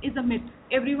 Misogyny is a myth.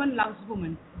 Everyone loves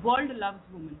women. World loves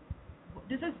women.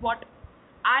 This is what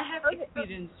I have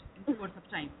experienced in the course of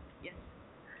time. Yes.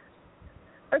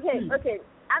 Okay.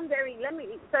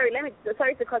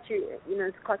 Sorry to cut you,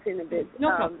 to cut in a bit.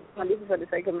 No problem. This is for the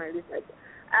sake of my research.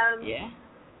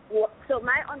 So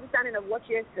my understanding of what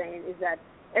you're saying is that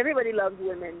everybody loves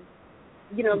women.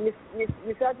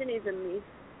 Misogyny is a myth.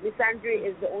 Misandry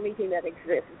is the only thing that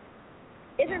exists.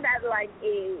 Isn't that like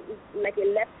a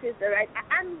leftist, right?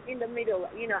 I'm in the middle.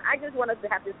 I just want us to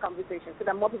have this conversation so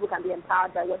that more people can be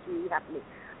empowered by what's really happening.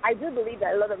 I do believe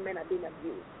that a lot of men are being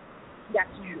abused. That's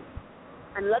true.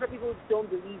 And a lot of people don't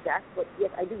believe that, but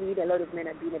yes, I do believe that a lot of men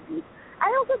are being abused.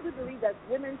 I also do believe that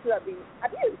women too are being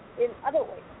abused in other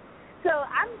ways. So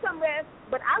I'm somewhere,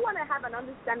 but I want to have an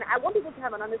understanding. I want people to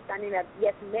have an understanding that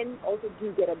yes, men also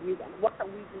do get abused, and what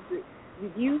can we do to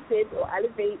reduce it or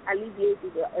alleviate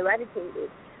it or eradicate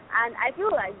it? And I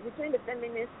feel like between the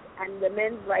feminists and the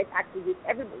men's rights activists,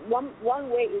 one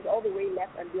way is all the way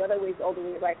left and the other way is all the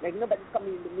way right. Like nobody's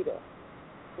coming in the middle.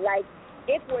 Like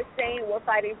if we're saying we're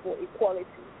fighting for equality,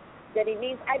 then it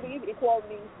means, I believe equal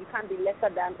means you can't be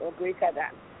lesser than or greater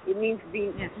than. It means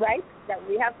being right, that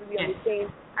we have to be on the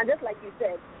same, and just like you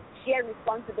said, share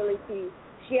responsibility,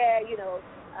 share, you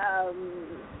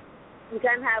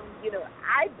can have,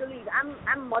 I believe, I'm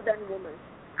a modern woman,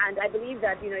 and I believe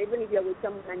that, even if you're with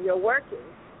someone and you're working,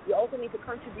 you also need to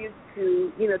contribute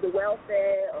to, the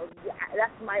welfare.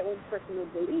 That's my own personal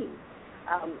belief.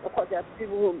 Of course, there are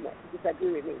people who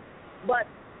disagree with me. But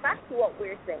back to what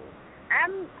we're saying. I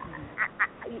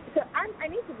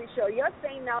need to be sure. You're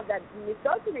saying now that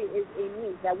misogyny is a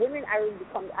myth, that women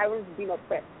aren't being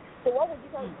oppressed. So what would you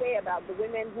say about the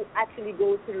women who actually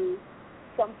go through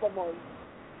some form of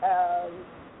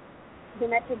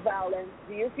domestic violence?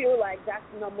 Do you feel like that's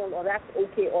normal or that's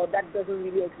okay or that doesn't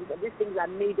really exist, or these things are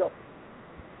made up?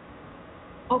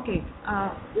 Okay.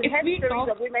 If we talk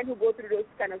of women who go through those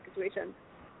kind of situations.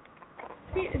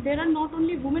 See, there are not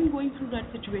only women going through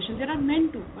that situation, there are men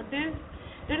too, but there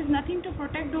is nothing to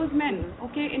protect those men.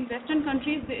 Okay, in Western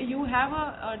countries, you have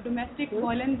a domestic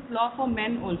violence law for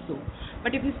men also.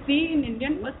 But if you see in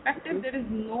Indian perspective, there is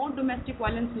no domestic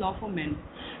violence law for men.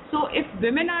 So if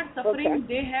women are suffering,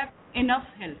 they have enough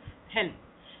help.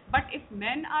 But if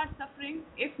men are suffering,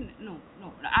 no,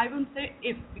 I won't say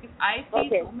if, because I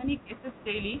see so many cases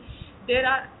daily. There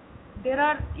are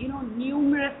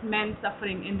numerous men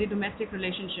suffering in the domestic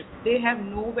relationship. They have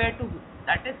nowhere to go.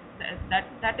 That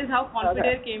is how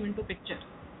Confidare came into picture.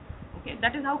 Okay,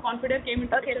 that is how Confidare came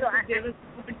into picture. So they were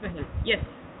open for help. Yes.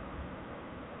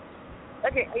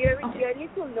 Okay, you're a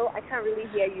little low. I can't really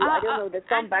hear you. I don't know. There's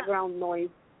some background noise.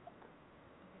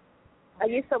 Are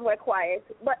you somewhere quiet?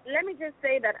 But let me just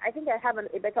say that I think I have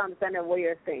a better understanding of what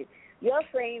you're saying. You're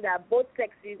saying that both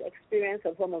sexes experience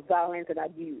a form of violence and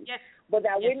abuse, but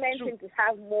that women seem to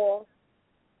have more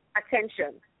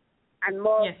attention and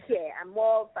more care and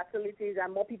more facilities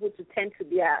and more people to tend to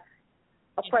their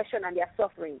oppression and their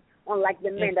suffering, unlike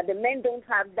the men, that the men don't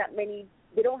have that many,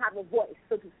 they don't have a voice,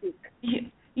 so to speak.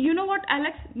 You know what,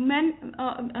 Alex?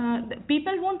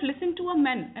 People won't listen to a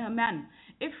man.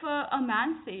 If a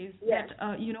man says that,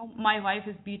 my wife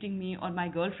is beating me, or my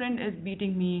girlfriend is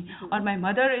beating me, or my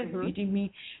mother is beating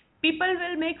me, people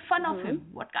will make fun of him.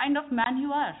 What kind of man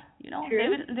you are?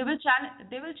 They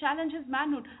will challenge his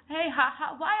manhood. Hey,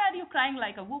 why are you crying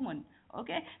like a woman?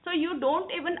 Okay, so you don't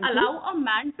even allow a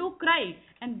man to cry,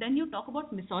 and then you talk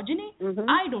about misogyny.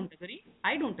 I don't agree.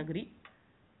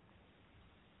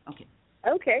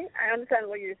 Okay, I understand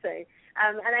what you're saying.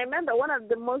 And I remember one of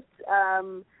the most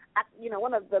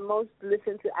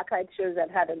listened to archive shows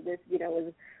I've had on this,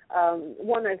 was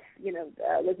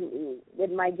was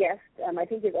with my guest. I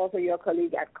think it's also your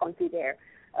colleague at Confidare.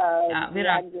 And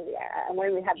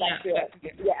when we had that show,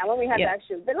 and when we had that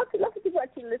show, but lots of people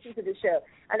actually listen to the show,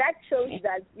 and that shows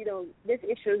that these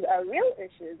issues are real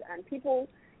issues, and people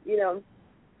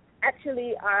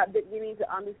actually are beginning to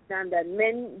understand that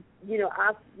men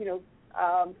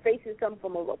are facing some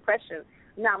form of oppression.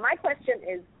 Now, my question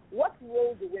is, what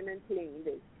role do women play in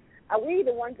this? Are we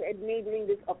the ones enabling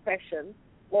this oppression,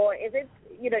 or is it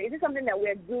something that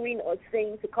we're doing or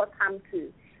saying to cause harm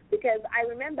to? Because I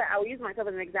remember, I'll use myself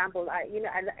as an example. I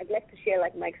like to share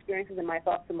like my experiences and my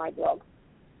thoughts to my blog.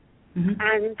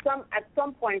 And at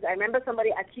some point, I remember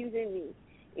somebody accusing me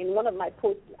in one of my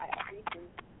posts,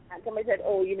 and somebody said,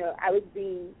 "Oh, I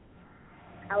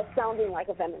was sounding like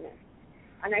a feminist."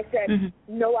 And I said,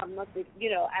 "No, I'm not.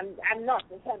 I'm not.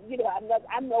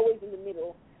 I'm always in the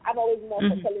middle. I'm always more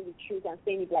for telling the truth and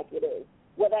saying it like it is,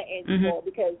 whether it's for,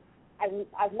 because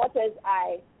as much as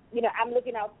I'm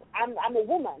looking out. I'm a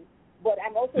woman, but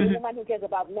I'm also a woman who cares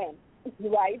about men,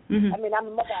 right? I mean, I'm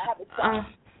a mother. I have a son.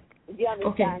 Do you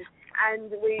understand?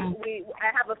 And I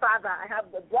have a father. I have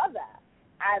a brother,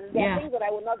 and there are things that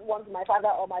I would not want my father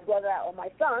or my brother or my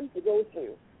son to go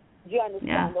through. Do you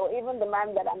understand? Or even the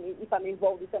man that if I'm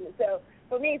involved with something. So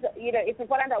for me, it's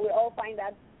important that we all find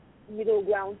that middle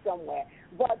ground somewhere.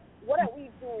 But what are we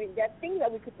doing? There are things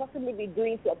that we could possibly be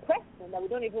doing to oppress them that we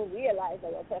don't even realize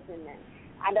that we're oppressing them.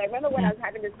 And I remember when I was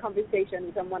having this conversation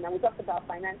with someone, and we talked about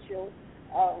financial.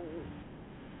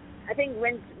 I think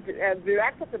when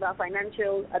Virat talked about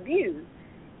financial abuse,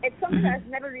 it's something that's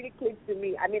never really clicked to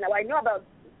me. I mean, I know about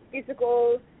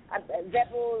physical,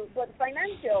 verbal, but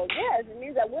financial, yes, it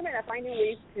means that women are finding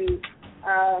ways to take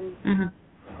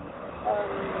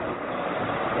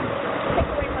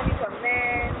away money from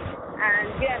men, and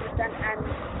you understand, and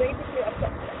basically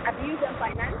abuse them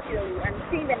financially and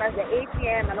seeing them as the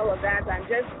ATM and all of that, and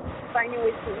just finding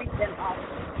ways to reach them up.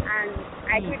 and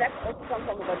I agree that's also some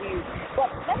form of abuse. But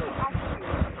let me ask you,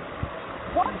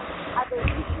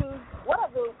 what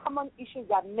are the common issues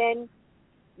that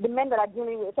the men that are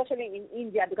dealing with, especially in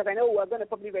India, because I know we're going to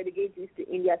probably relegate this to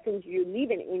India since you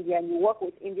live in India and you work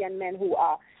with Indian men who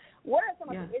are. What are some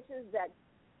of the issues that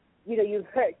you've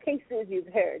heard, cases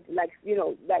you've heard, like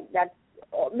that,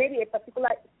 or maybe a particular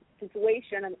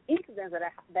situation, an incident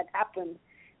that happened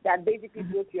that basically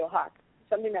broke your heart,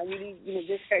 something that really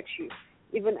just hurt you,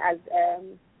 even as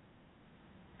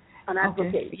an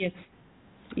advocate? Okay.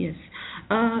 Yes.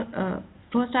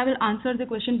 First, I will answer the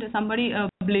question to somebody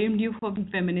blamed you for being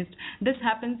feminist. This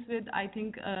happens with, I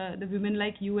think, the women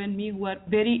like you and me who are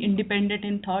very independent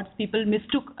in thoughts. People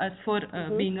mistook us for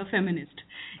being a feminist.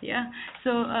 Yeah.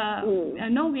 So,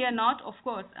 no, we are not, of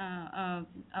course.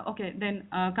 Okay, then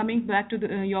coming back to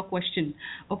your question.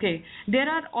 Okay, there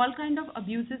are all kind of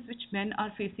abuses which men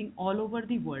are facing all over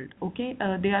the world. Okay,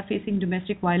 they are facing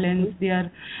domestic violence. They are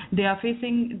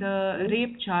facing the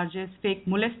rape charges, fake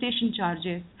molestation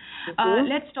charges.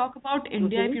 Let's talk about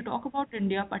India. If you talk about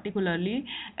India particularly,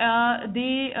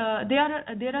 there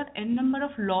are n number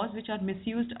of laws which are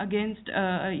misused against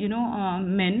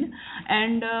men,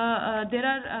 and there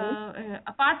are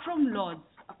apart from laws,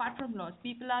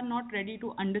 people are not ready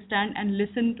to understand and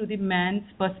listen to the man's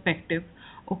perspective.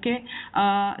 Okay,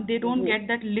 they don't get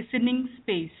that listening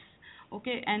space.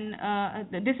 Okay, and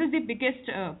this is the biggest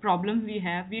problem we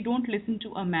have. We don't listen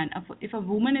to a man. If a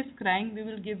woman is crying, we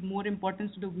will give more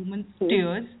importance to the woman's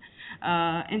tears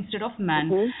instead of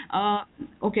man.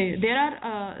 Okay, there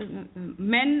are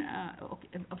men. Okay,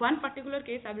 one particular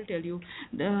case I will tell you.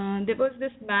 There was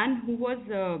this man who was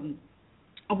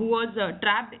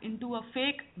trapped into a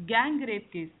fake gang rape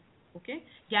case. Okay,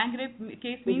 gang rape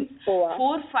case means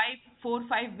four,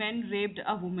 five men raped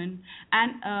a woman,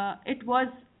 and it was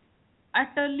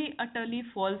utterly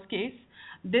false case.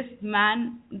 This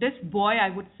boy, I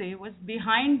would say, was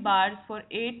behind bars for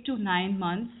 8 to 9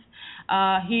 months.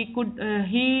 He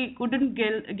couldn't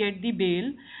get the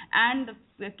bail, and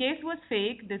the case was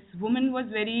fake. This woman was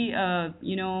very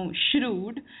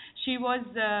shrewd. She was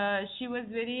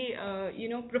very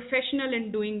professional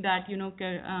in doing that,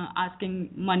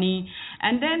 asking money,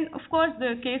 and then of course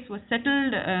the case was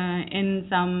settled in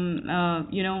some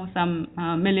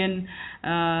million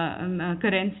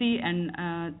currency,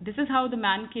 and this is how the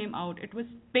man came out. It was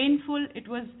painful. It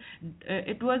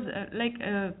was like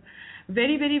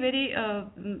very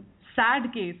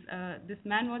sad case. This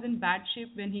man was in bad shape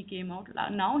when he came out.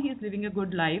 Now he is living a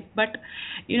good life, but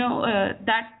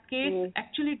that case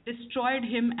actually destroyed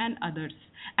him and others.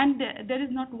 And there is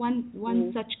not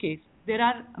one such case. There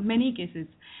are many cases.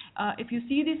 If you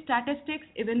see the statistics,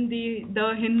 even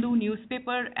the Hindu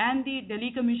newspaper and the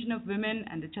Delhi Commission of Women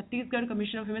and the Chhattisgarh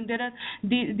Commission of Women,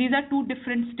 these are two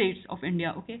different states of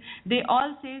India. Okay, they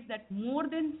all say that more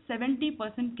than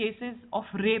 70% cases of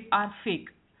rape are fake.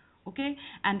 Okay,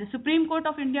 and the Supreme Court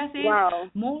of India says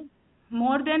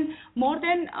more than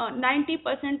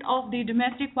 90% of the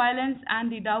domestic violence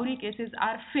and the dowry cases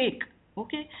are fake.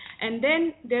 Okay, and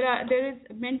then there is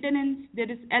maintenance,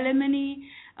 there is alimony,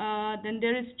 then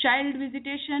there is child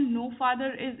visitation. No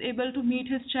father is able to meet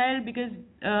his child because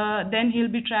then he'll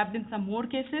be trapped in some more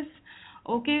cases.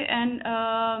 Okay, and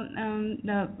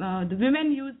the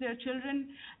women use their children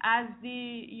as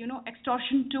the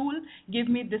extortion tool. Give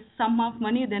me this sum of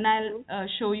money, then I'll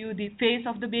show you the face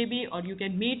of the baby, or you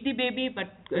can meet the baby, but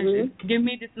give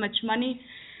me this much money.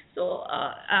 So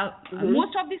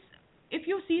most of this, if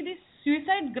you see this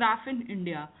suicide graph in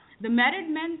India, the married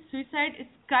men's suicide is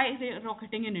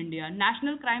skyrocketing in India.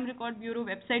 National Crime Record Bureau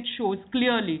website shows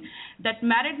clearly that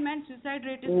married men's suicide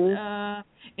rate is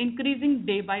increasing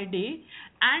day by day,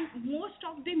 and most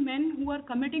of the men who are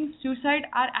committing suicide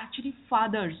are actually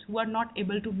fathers who are not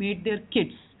able to meet their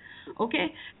kids.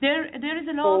 Okay, there is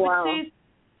a law which says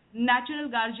natural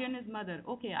guardian is mother.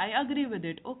 Okay, I agree with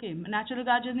it. Okay, natural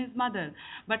guardian is mother.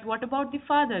 But what about the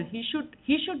father? He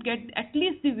should get at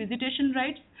least the visitation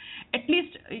rights, at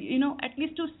least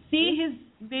to see his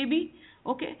baby.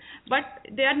 Okay, but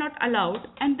they are not allowed,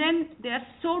 and then they are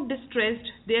so distressed,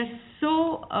 they are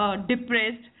so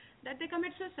depressed that they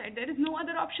commit suicide. There is no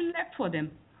other option left for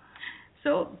them.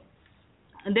 So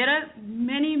there are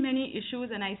many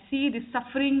issues, and I see the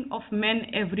suffering of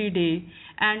men every day,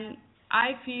 and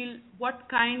I feel what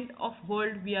kind of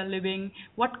world we are living,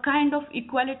 what kind of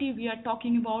equality we are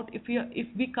talking about. If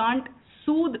we can't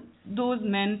soothe those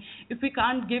men, if we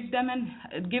can't give them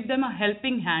a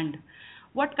helping hand,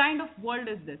 what kind of world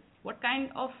is this? What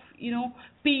kind of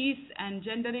peace and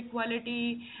gender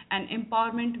equality and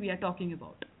empowerment we are talking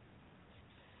about?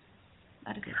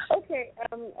 That is it. Okay,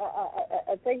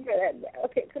 thank you.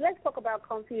 Okay, so let's talk about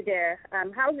Confidare.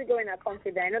 How's it going at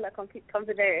Confidare? I know that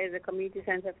Confidare is a community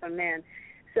center for men.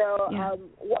 So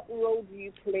what role do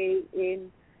you play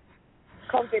in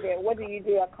Confidare? What do you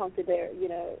do at Confidare?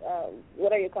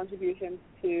 What are your contributions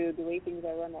to the way things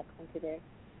are run at Confidare?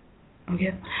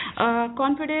 Okay.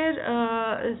 Confidare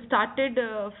started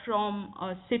from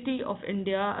a city of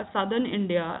India, southern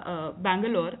India,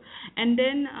 Bangalore, and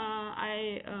then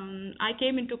I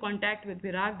came into contact with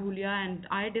Virag Dhulia, and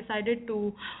I decided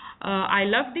to. I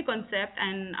loved the concept,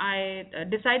 and I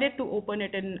decided to open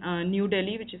it in New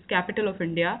Delhi, which is capital of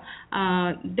India.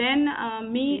 Then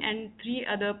me and 3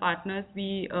 other partners,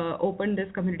 we opened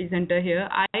this community center here.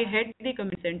 I head the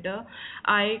community center.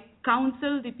 I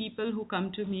counsel the people who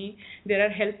come to me. There are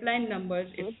helpline numbers.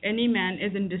 If any man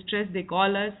is in distress, they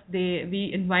call us. We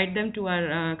invite them to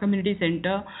our community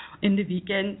center in the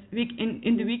weekends.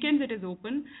 In the weekends it is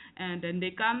open, and then they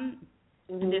come.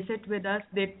 They sit with us.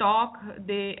 They talk.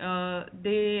 They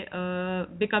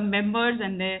become members,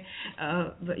 and they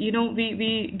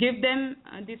we give them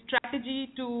the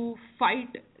strategy to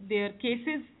fight their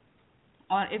cases,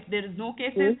 or if there is no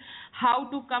cases, how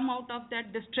to come out of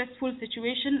that distressful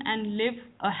situation and live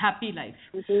a happy life.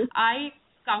 I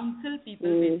counsel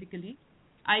people basically.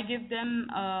 I give them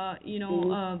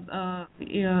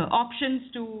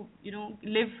options to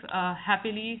live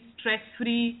happily, stress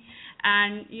free,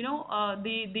 and I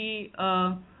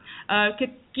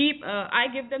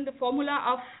give them the formula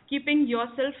of keeping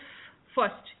yourself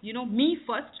first, me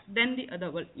first, then the other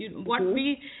one. What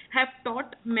we have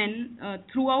taught men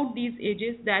throughout these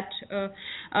ages, that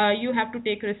you have to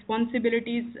take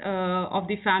responsibilities of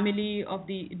the family, of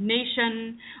the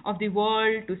nation, of the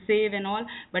world, to save and all.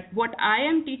 But what I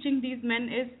am teaching these men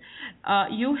is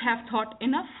you have thought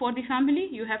enough for the family,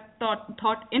 you have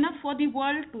thought enough for the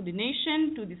world, to the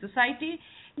nation, to the society.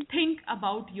 Think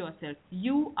about yourself.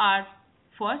 You are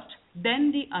first,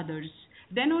 then the others.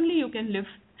 Then only you can live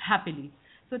happily.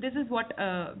 So this is what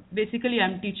basically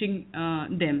I'm teaching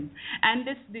them. And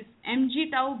this MG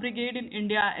Tau brigade in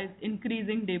India is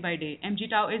increasing day by day. MG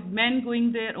Tau is men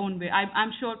going their own way.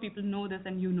 I'm sure people know this,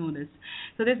 and you know this.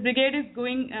 So this brigade is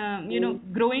going,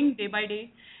 growing day by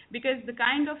day, because the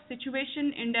kind of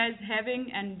situation India is having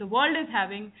and the world is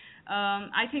having,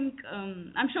 I think,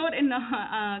 I'm sure in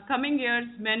coming years,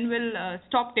 men will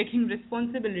stop taking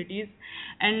responsibilities,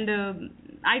 and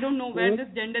I don't know where this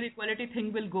gender equality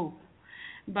thing will go.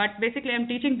 But basically, I'm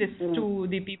teaching this to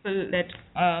the people, that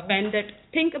men, that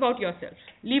think about yourself,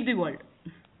 leave the world.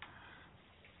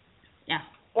 Yeah.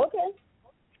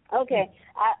 Okay.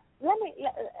 Let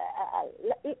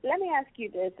me ask you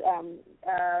this.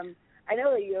 I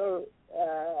know that you're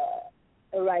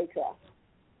a writer.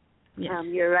 Yes.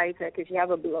 You're a writer because you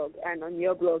have a blog, and on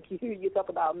your blog you talk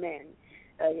about men.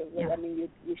 I mean,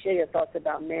 you share your thoughts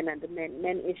about men and the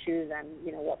men issues, and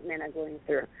what men are going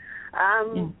through.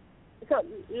 So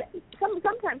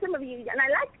sometimes some of you, and I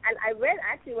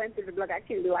actually went through the blog. I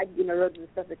actually liked wrote the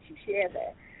stuff that you share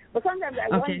there. But sometimes I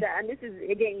wonder, and this is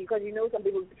again because some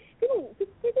people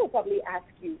will probably ask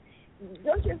you,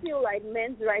 don't you feel like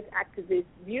men's rights activists?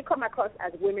 Do you come across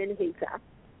as women hater?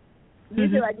 Do you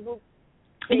feel like people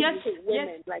hate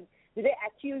women? Like, do they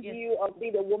accuse you of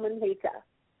being a woman hater?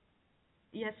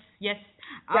 Yes.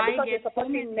 That because you're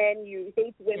supporting men, you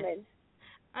hate women.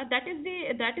 Yes. That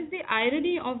is the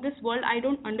irony of this world. I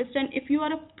don't understand. If you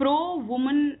are a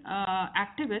pro-woman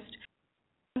activist,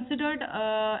 considered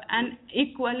an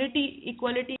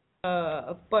equality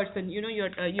person.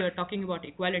 You're talking about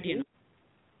equality.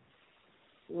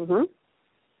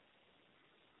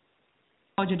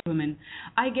 Women.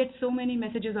 I get so many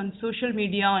messages on social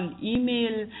media, on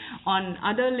email, on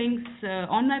other links,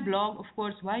 on my blog, of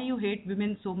course. Why you hate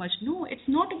women so much? No, it's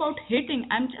not about hating.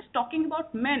 I'm just talking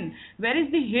about men. Where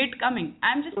is the hate coming?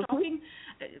 I'm just talking.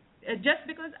 Just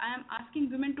because I am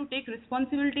asking women to take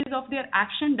responsibilities of their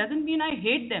action doesn't mean I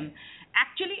hate them.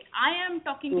 Actually, I am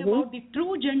talking about the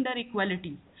true gender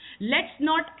equality. Let's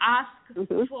not ask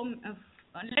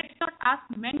let's not ask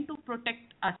men to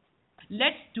protect us.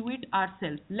 Let's do it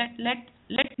ourselves. Let's make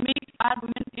our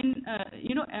women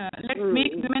let's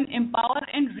make women empower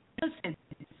in real sense.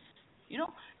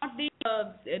 Not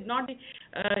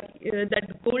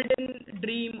that golden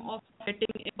dream of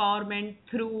getting empowerment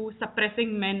through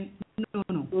suppressing men.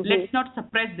 No. Let's not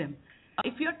suppress them.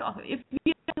 If we talk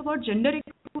about gender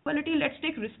equality, let's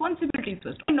take responsibilities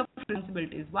first. Kind of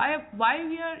responsibilities. Why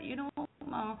we are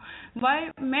why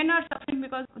men are suffering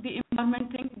because of the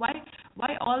empowerment thing? Why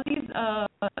all these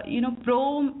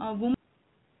pro women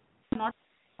are not?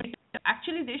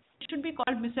 Actually, they should be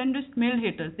called misandrist male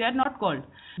haters. They are not called.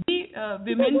 We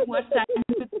women who are standing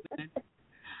with women.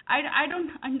 I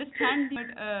don't understand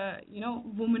the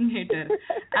woman hater.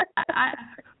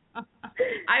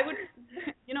 I would,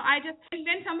 I just,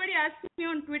 when somebody asks me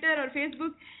on Twitter or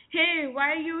Facebook, hey,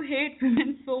 why you hate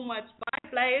women so much? My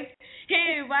reply is,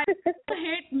 hey, why you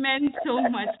hate men so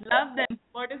much? Love them.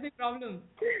 What is the problem?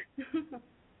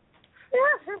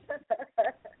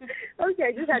 Okay,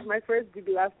 I just had my first big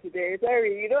laugh today.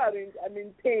 Sorry, I'm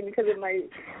in pain because of my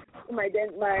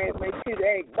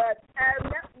toothache. But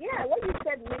what you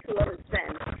said makes a lot of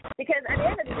sense. Because at the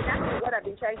end of the day, that's what I've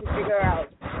been trying to figure out.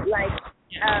 Like,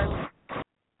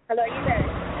 hello, are you there?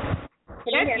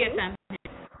 Can you hear me?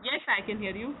 Yes, I can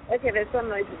hear you. Okay, there's some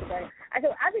noise in the back.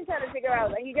 So I've been trying to figure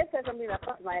out, and you just said something that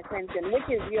caught my attention, which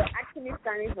is you're actually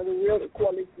standing for the real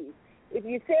equality. If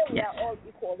you say we are all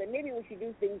equal, then maybe we should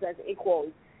do things as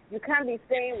equals. You can't be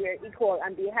saying we're equal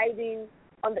and be hiding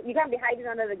you can't be hiding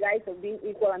under the guise of being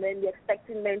equal and then be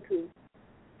expecting men to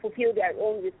fulfill their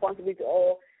own responsibility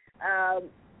or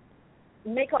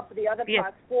make up the other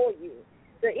parts for you.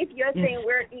 So if you're saying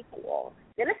we're equal,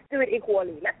 then let's do it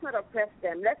equally. Let's not oppress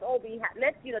them. Let's all be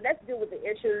let's deal with the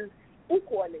issues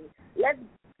equally. Let's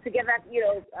together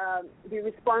be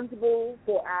responsible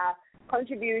for our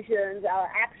contributions, our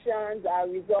actions, our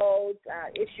results, our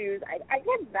issues. I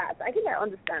get that. I think I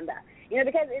understand that.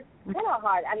 Because it's kind of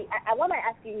hard. I mean, I want to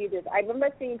ask you this. I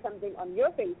remember seeing something on your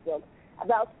Facebook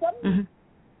about some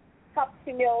top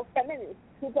female feminists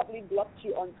who probably blocked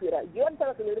you on Twitter. Do you want to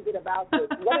tell us a little bit about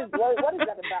it? What is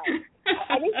that about?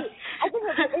 I think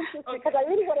it's interesting because I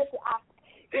really wanted to ask,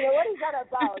 what is that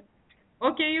about?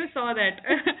 Okay, you saw that.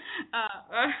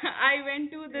 I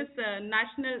went to this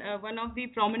national, one of the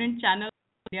prominent channels,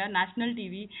 national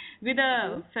TV, with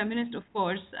a feminist, of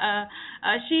course.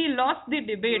 She lost the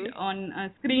debate on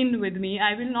screen with me.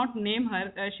 I will not name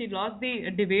her. She lost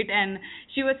the debate, and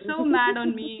she was so mad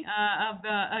on me,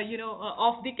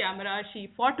 off the camera. She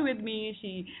fought with me.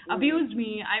 She abused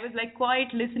me. I was like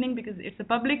quiet listening because it's a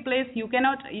public place. You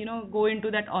cannot, go into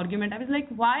that argument. I was like,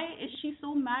 why is she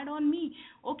so mad on me?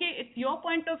 Okay, it's your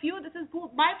point of view. This is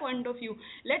my point of view.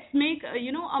 Let's make a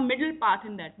middle path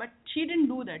in that. But she didn't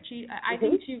do that. I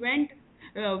think she went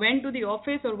to the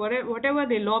office or whatever.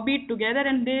 They lobbied together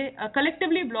and they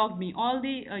collectively blocked me. All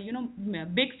the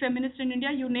big feminists in India,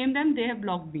 you name them, they have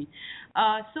blocked me.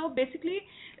 So basically,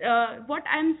 what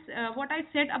I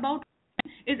said about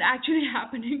is actually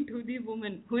happening to the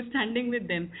woman who is standing with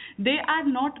them. They are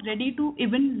not ready to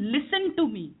even listen to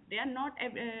me. They are not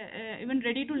even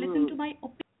ready to listen to my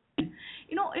opinion.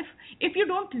 If you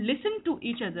don't listen to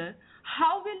each other,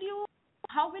 how will you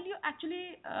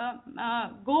actually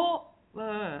go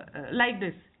like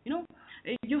this?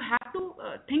 You have to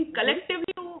think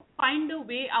collectively to find a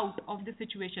way out of the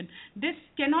situation. This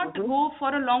cannot go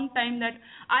for a long time that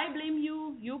I blame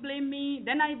you, you blame me,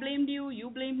 then I blamed you, you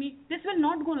blame me. This will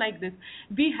not go like this.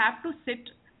 We have to sit,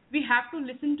 we have to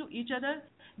listen to each other,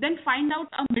 then find out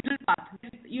a middle path.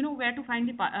 Where to find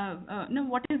the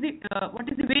what is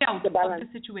the way out of the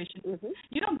situation.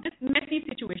 This messy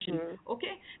situation.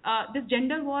 Okay, this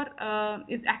gender war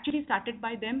is actually started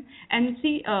by them, and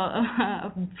see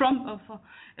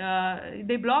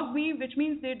they block me, which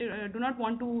means they do not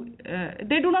want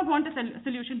a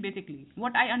solution. Basically,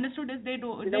 what I understood is they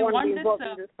want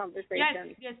this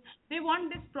conversation. Yes, they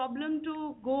want this problem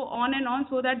to go on and on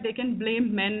so that they can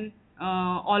blame men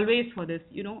always for this.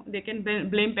 They can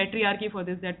blame patriarchy for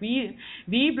this, that we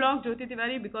blocked Jyoti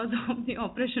Tiwari because of the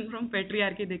oppression from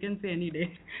patriarchy. They can say any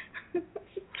day.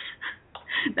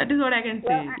 That is what I can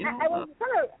say. I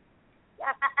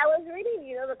was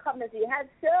reading, the comments. You had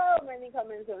so many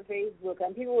comments on Facebook,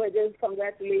 and people were just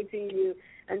congratulating you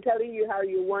and telling you how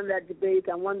you won that debate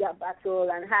and won that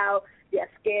battle and how they're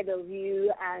scared of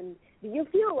you. And do you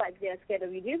feel like they're scared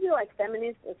of you? Do you feel like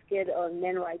feminists are scared of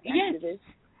men rights activists?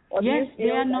 Or yes, do you feel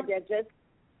they are not. They're just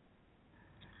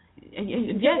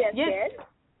Yes.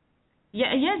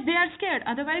 Yeah, yes, they are scared.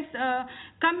 Otherwise,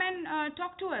 come and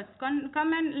talk to us. Come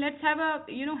and let's have a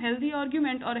healthy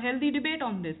argument or a healthy debate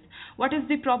on this. What is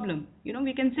the problem?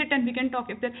 We can sit and we can talk.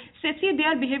 If they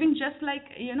are behaving just like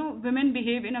women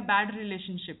behave in a bad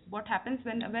relationship. What happens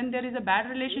when there is a bad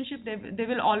relationship? They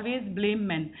will always blame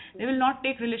men. They will not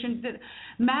take relationship.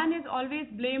 Man is always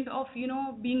blamed of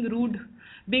being rude,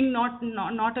 being not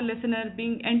a listener,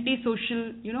 being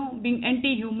antisocial, being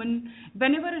anti-human.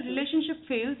 Whenever a relationship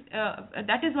fails,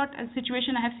 that is what a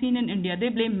situation I have seen in India. They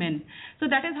blame men. So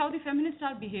that is how the feminists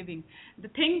are behaving. The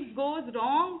things goes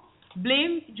wrong,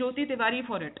 blame Jyoti Tiwari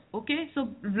for it. Okay, so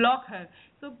block her.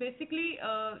 So basically,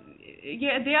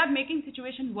 they are making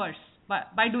situation worse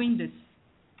by doing this.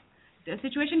 The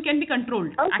situation can be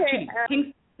controlled. Okay,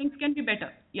 actually, things can be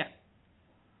better. Yeah.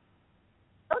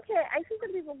 Okay, I see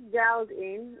some people dialed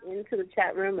into the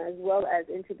chat room as well as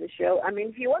into the show. I mean,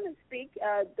 if you want to speak,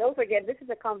 don't forget this is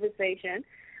a conversation.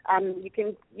 You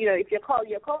can, if you're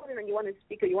calling and you want to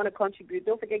speak or you want to contribute,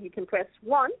 don't forget you can press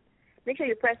 1. Make sure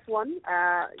you press 1.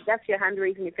 That's your hand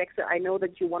raising effect, so I know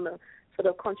that you want to sort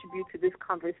of contribute to this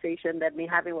conversation that we're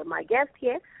having with my guest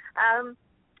here.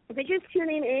 If you're just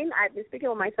tuning in, I've been speaking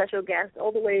with my special guest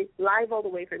all the way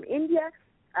from India,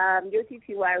 Jyoti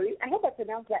Tiwari. I hope I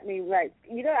pronounced that name right.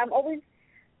 Am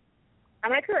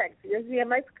I correct? Yes,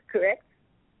 am I correct?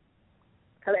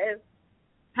 Hello?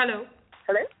 Hello?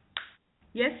 Hello?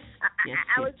 Yes?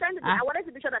 I was trying to, I wanted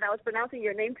to be sure that I was pronouncing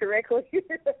your name correctly. No,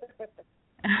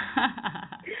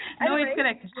 it's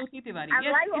correct. Jyoti Tiwari.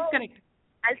 Yes, it's correct.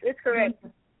 It's correct.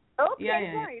 Okay,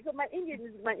 yeah. Fine. So my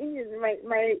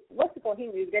what's it called?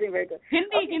 Hindi is getting very good.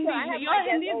 Hindi. Your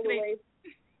Hindi is great.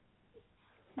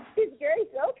 It's great.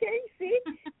 Okay, see?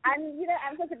 And,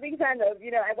 I'm such a big fan of,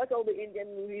 I watch all the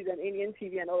Indian movies and Indian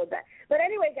TV and all of that. But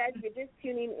anyway, guys, if you're just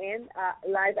tuning in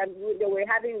live, and we're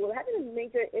having a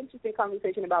major interesting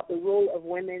conversation about the role of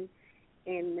women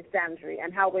in misandry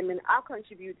and how women are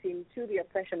contributing to the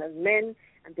oppression of men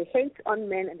and the hate on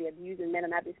men and the abuse of men.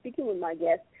 And I've been speaking with my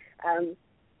guest.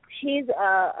 She's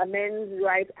a men's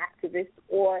rights activist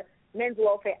or men's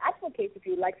welfare advocate, if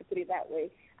you'd like to put it that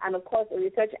way, and, of course, a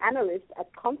research analyst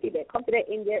at Confidare. Confidare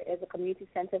India is a community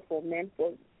center for men,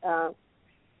 for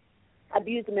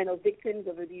abused men or victims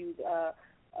of abuse,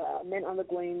 men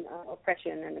undergoing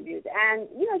oppression and abuse. And,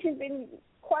 she's been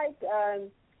quite,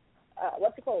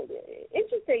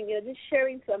 interesting, just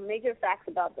sharing some major facts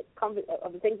about the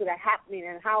things that are happening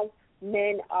and how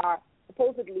men are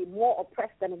supposedly more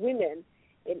oppressed than women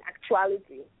in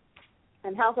actuality,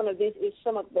 and how some of this is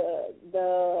some of the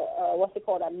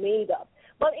are made up.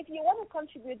 But if you want to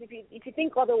contribute, if you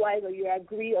think otherwise, or you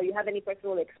agree, or you have any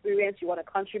personal experience, you want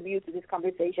to contribute to this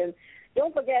conversation,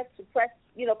 don't forget to press,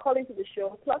 call into the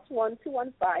show, +1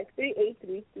 215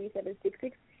 383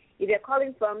 3766. If you're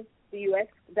calling from the U.S.,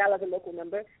 dial the local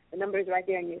number. The number is right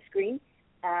there on your screen.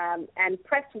 And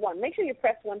press 1. Make sure you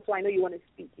press 1 so I know you want to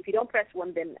speak. If you don't press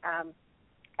 1, then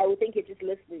I will think you're just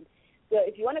listening. So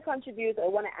if you want to contribute or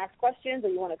want to ask questions or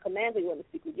you want to comment or you want to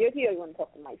speak with Jyoti or you want to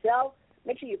talk to myself,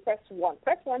 make sure you press 1.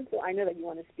 Press 1 so I know that you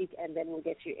want to speak, and then we'll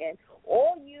get you in.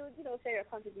 Or you say your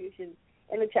contribution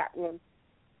in the chat room.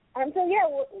 And so,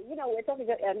 we're talking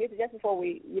just before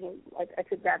we, I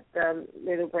took that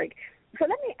little break. So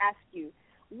let me ask you,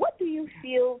 what do you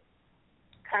feel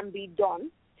can be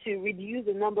done to reduce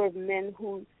the number of men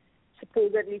who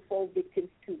supposedly fall victims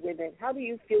to women? How do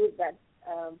you feel that,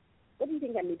 what do you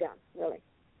think can be done, really?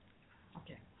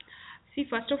 Okay. See,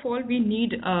 first of all, we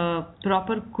need a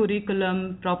proper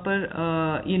curriculum, proper,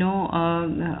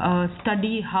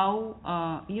 study how,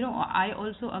 I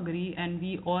also agree, and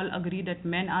we all agree that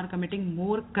men are committing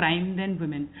more crime than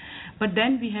women. But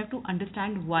then we have to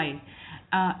understand why.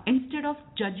 Instead of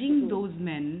judging those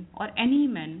men or any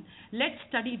men, let's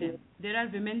study them. There are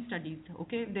women studies,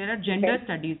 okay? There are gender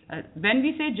studies. When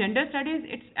we say gender studies,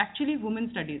 it's actually women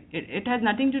studies. It has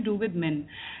nothing to do with men.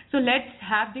 So let's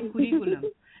have the curriculum.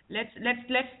 Let's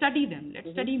study them.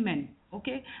 Let's study men.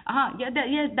 Okay.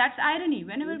 That's irony.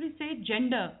 Whenever we say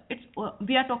gender,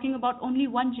 we are talking about only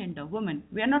one gender, woman.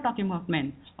 We are not talking about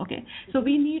men. Okay. So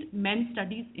we need men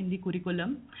studies in the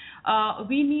curriculum.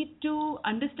 We need to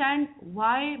understand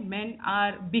why men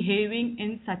are behaving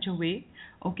in such a way.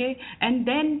 Okay. And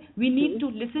then we need to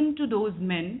listen to those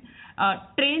men,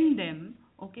 train them.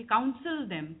 Okay, counsel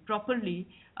them properly,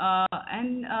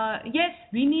 yes,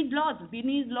 we need laws. We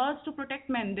need laws to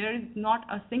protect men. There is not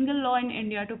a single law in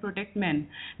India to protect men.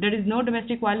 There is no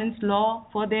domestic violence law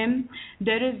for them.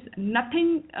 There is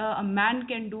nothing a man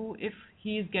can do if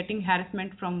he is getting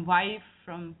harassment from wife,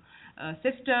 from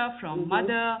sister, from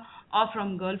mother, or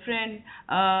from girlfriend.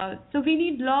 So we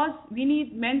need laws, we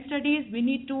need men studies, we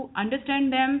need to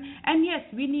understand them, and yes,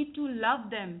 we need to love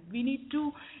them. We need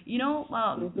to,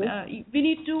 we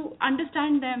need to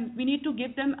understand them. We need to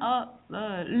give them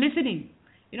a listening,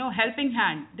 helping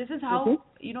hand. This is how,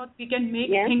 we can make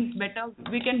things better.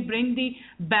 We can bring the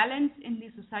balance in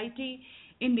the society,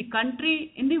 in the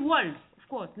country, in the world.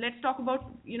 Of course, let's talk about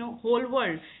whole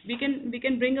world. We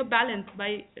can bring a balance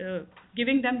by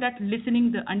giving them that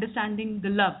listening, the understanding, the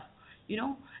love.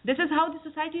 This is how the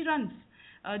society runs.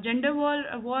 Gender war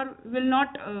will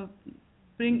not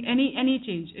bring any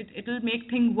change. It will make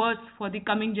things worse for the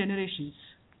coming generations.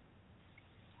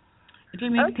 It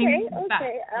will make things bad.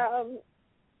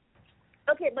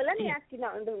 Okay, but let me ask you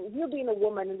now, you being a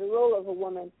woman, in the role of a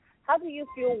woman, how do you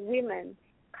feel women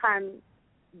can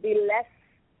be less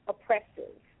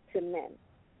oppressive to men?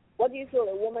 What do you feel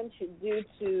a woman should do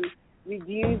to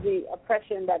reduce the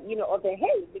oppression that, or the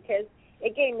hate, because,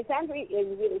 again, misandry is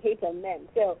really hate on men.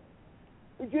 So,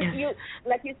 you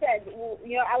like you said,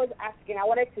 I was asking, I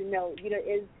wanted to know,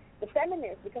 is the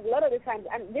feminists, because a lot of the times,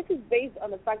 and this is based on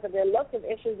the fact that there are lots of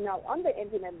issues now on the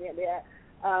internet, there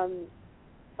are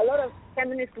a lot of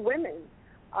feminist women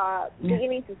are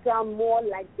beginning to sound more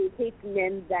like they hate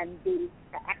men than they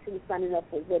are actually standing up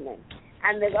for women.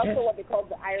 And there's also what they call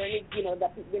the ironic,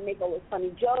 that they make all those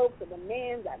funny jokes of the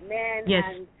men,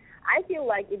 and I feel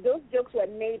like if those jokes were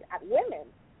made at women,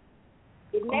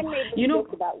 if men made those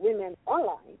jokes about women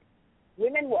online,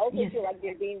 women will also feel like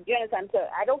they're being generous, and so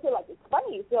I don't feel like it's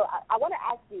funny. So I want to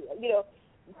ask you,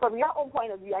 from your own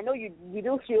point of view, I know you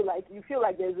do feel like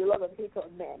there's a lot of hate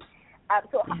on men.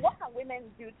 So what can women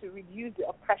do to reduce the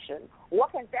oppression?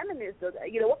 What can feminists do?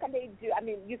 What can they do? I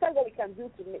mean, you said what we can do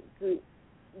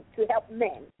to help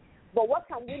men, but what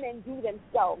can women do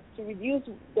themselves to reduce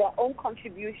their own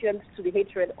contributions to the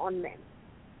hatred on men?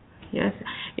 Yes,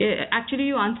 actually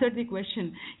you answered the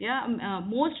question.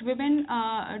 Most women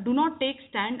do not take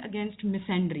stand against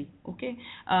misandry. Okay,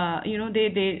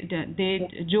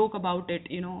 they joke about it.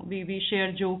 We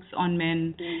share jokes on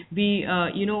men. We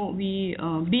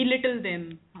belittle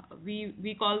them.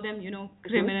 We call them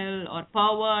criminal or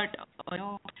pervert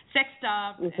or sex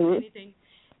stuff and anything.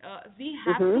 We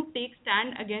have to take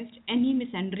stand against any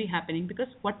misandry happening, because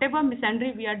whatever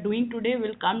misandry we are doing today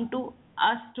will come to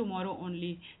us tomorrow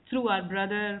only through our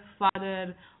brother,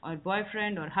 father, or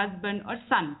boyfriend, or husband, or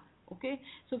son. Okay,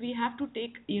 so we have to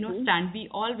take stand.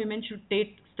 All women should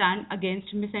take stand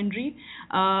against misandry.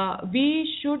 We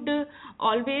should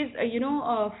always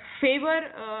favor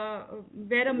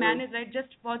where a man is right.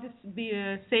 Just for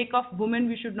the sake of women,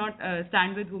 we should not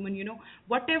stand with women.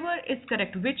 Whatever is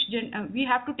correct, we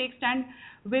have to take stand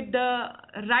with the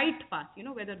right path.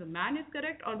 Whether the man is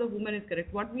correct or the woman is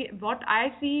correct. What I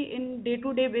see in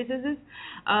day-to-day basis is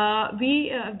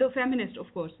the feminists,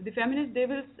 of course. The feminists,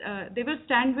 they will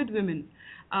stand with women,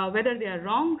 whether they are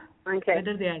wrong,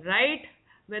 whether they are right,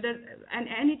 and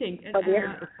anything.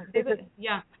 They will,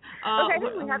 okay, I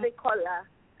think we have a caller.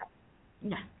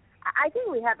 Yeah. I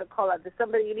think we have a caller. There's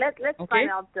somebody. Let's find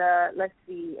out. Let's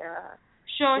see.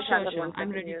 Sure.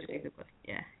 I'm ready to take the call.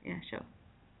 Yeah, sure.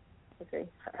 Okay.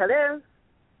 Hello.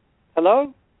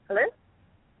 Hello. Hello.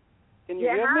 Can you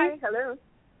hear hi. me? Hello.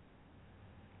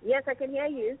 Yes, I can hear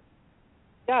you.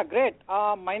 Yeah, great.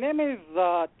 My name is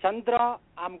Chandra.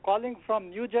 I'm calling from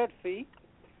New Jersey.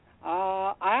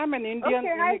 I am an Indian.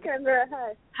 Okay, hi Chandra.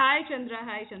 Hi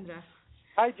Chandra.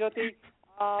 Hi Jyoti.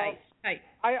 Hi.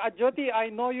 Jyoti, I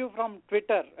know you from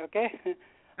Twitter. Okay. Okay.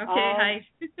 Hi.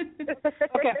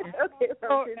 Okay.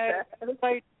 So,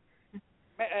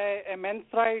 a men's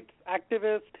rights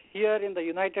activist here in the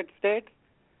United States,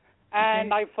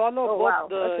 and I follow both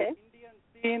the Indian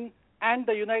scene and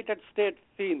the United States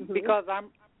scene because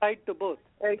I'm tied to both.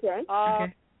 Okay. I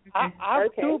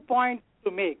have 2 points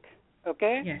to make.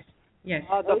 Okay. Yes.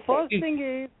 The first thing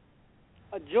is,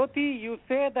 Jyoti, you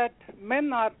say that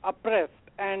men are oppressed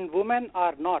and women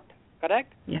are not.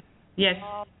 Correct? Yes.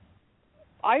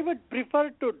 I would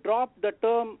prefer to drop the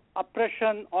term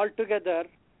oppression altogether,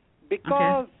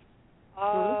 because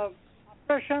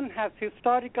oppression has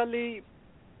historically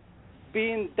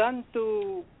been done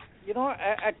to,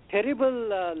 at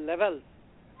terrible levels.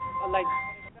 Like,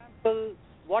 for example,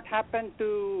 what happened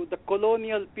to the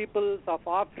colonial peoples of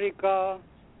Africa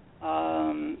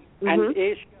and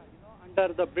Asia,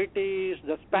 under the British,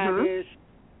 the Spanish,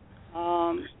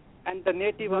 and the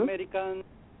Native Americans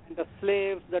and the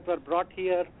slaves that were brought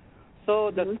here.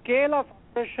 So the scale of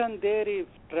oppression there is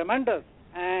tremendous,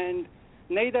 and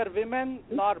neither women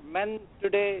nor men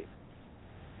today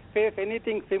face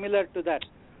anything similar to that.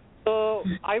 So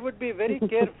I would be very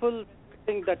careful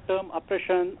using the term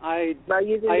oppression. By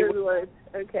using those words,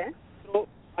 okay. So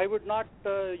I would not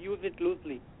use it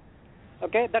loosely.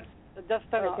 Okay, that's just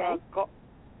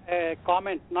a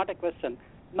comment, not a question.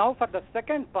 Now for the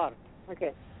second part.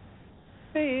 Okay.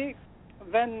 See,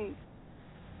 when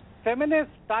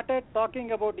feminists started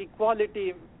talking about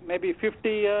equality maybe 50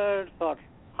 years or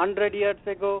 100 years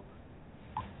ago,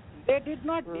 they did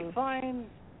not define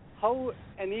how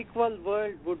an equal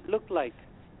world would look like.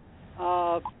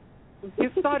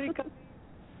 Historically,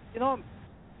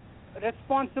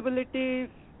 responsibilities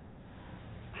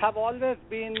have always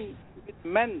been with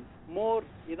men more,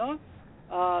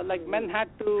 like men had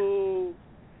to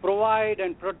provide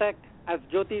and protect, as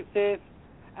Jyoti says,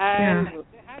 and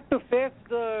they had to face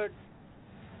the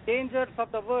dangers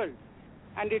of the world.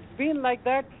 And it's been like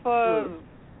that for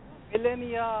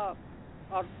millennia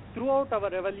or throughout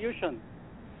our evolution.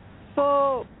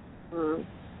 So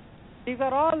these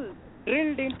are all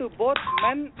drilled into both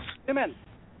men and women.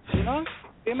 You know,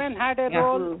 women had a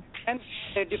role and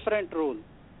a different role.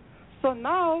 So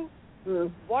now,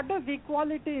 what does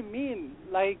equality mean?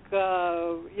 Like,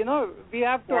 we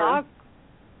have to ask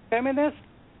feminists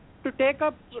to take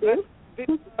up, to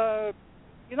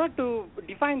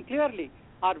define clearly.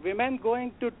 Are women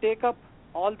going to take up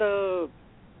all the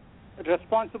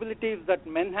responsibilities that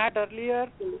men had earlier?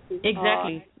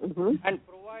 Exactly. And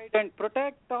provide and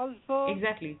protect also?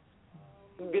 Exactly.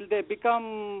 Will they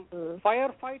become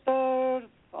firefighters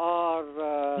or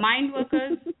mind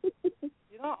workers?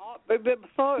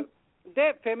 So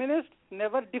feminists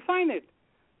never define it.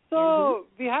 So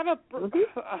we have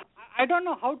I don't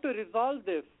know how to resolve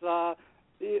this.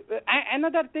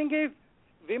 Another thing is,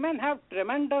 women have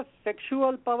tremendous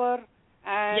sexual power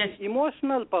and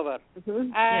emotional power.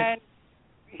 And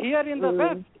here in the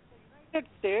West, United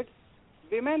States,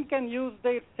 women can use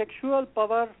their sexual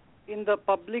power in the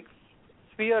public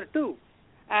sphere too.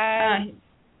 And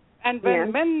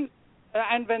when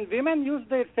when women use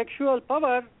their sexual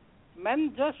power,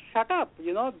 men just shut up.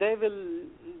 They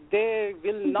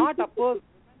will not oppose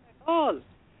women at all.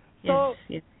 So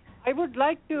I would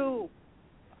like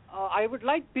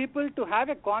people to have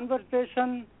a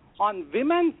conversation on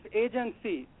women's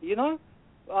agency.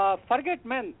 Forget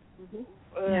men.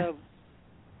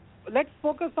 Let's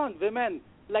focus on women,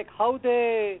 like how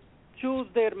they choose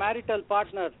their marital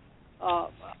partners.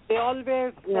 They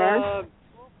always go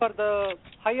for the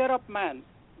higher up man.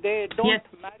 They don't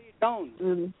marry down.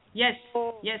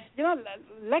 So,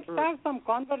 let's have some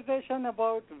conversation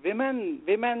about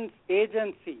women's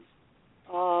agency.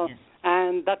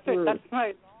 And that's it. That's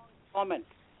my comment.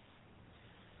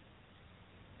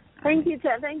 Thank you,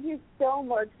 Chad. Thank you so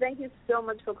much. Thank you so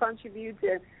much for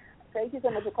contributing. Thank you so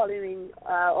much for calling in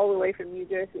all the way from New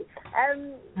Jersey.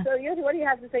 So, Yoti, what do you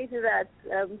have to say to that?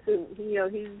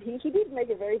 He did make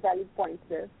a very valid point,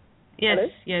 sir. Yes, Hello?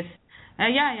 yes.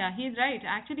 He's right.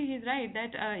 Actually, he's right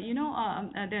that you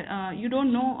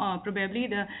don't know probably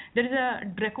there is a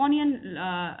draconian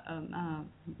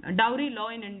dowry law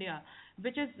in India,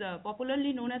 which is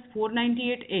popularly known as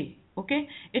 498A. Okay,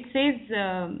 it says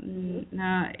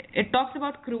it talks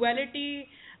about cruelty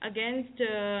against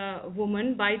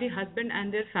women by the husband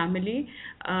and their family.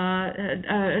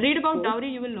 Read about dowry,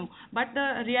 you will know. But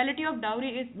the reality of dowry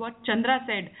is what Chandra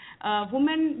said.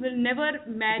 Women will never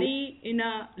marry in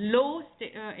a low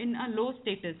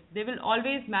status. They will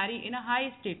always marry in a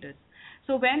high status.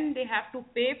 So when they have to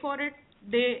pay for it,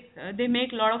 they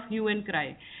make a lot of hue and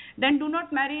cry. Then do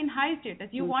not marry in high status.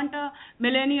 You want a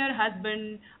millionaire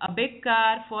husband, a big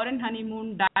car, foreign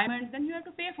honeymoon, diamonds, then you have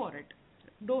to pay for it.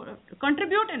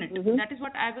 Contribute in it. That is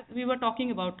what we were talking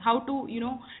about. How to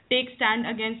take stand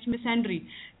against misandry.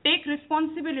 Take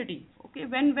responsibility. Okay,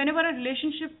 whenever a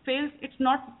relationship fails, it's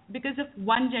not because of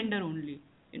one gender only.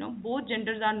 Both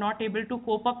genders are not able to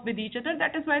cope up with each other.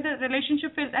 That is why the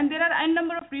relationship fails, and there are a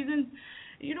number of reasons.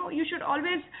 You should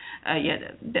always,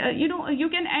 you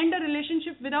can end a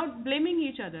relationship without blaming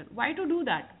each other. Why to do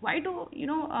that? Why to,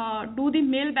 do the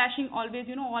male bashing always,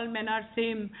 all men are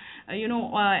same,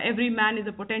 every man is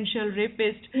a potential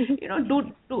rapist.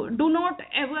 Do not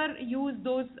ever use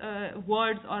those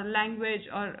words or language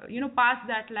or, pass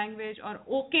that language or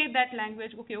okay that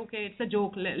language. Okay, it's a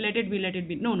joke. Let it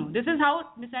be. No. This is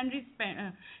how misandry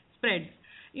spreads.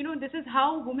 This is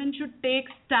how women should take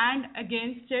stand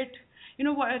against it.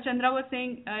 What Chandra was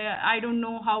saying, I don't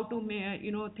know how to,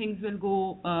 things will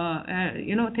go,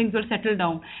 things will settle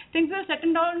down. Things will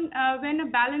settle down when a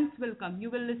balance will come.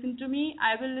 You will listen to me,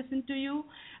 I will listen to you.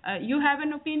 You have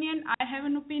an opinion, I have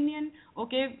an opinion.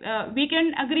 Okay, we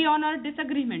can agree on our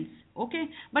disagreements. Okay,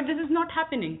 but this is not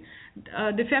happening.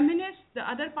 The feminists, the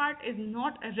other part, is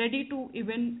not ready to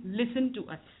even listen to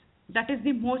us. That is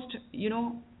the most,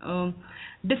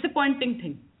 disappointing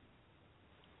thing.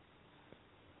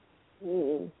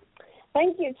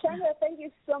 Thank you, Chandra. Thank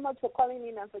you so much for calling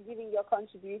in and for giving your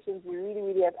contributions.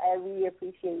 I really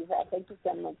appreciate that. Thank you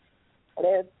so much.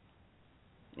 Hello?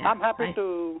 I'm happy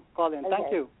to call in. Okay.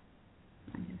 Thank you.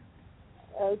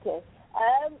 Okay.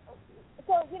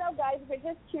 So, guys, if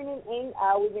you're just tuning in,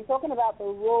 we've been talking about the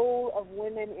role of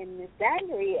women in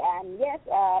misandry. And, yes,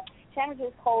 Chandra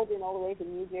just called in all the way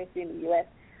from New Jersey in the U.S.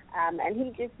 And he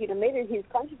just, made his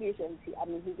contributions. He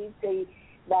did say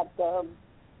that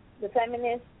the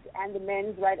feminists and the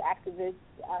men's rights activists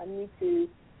need to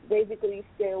basically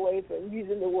stay away from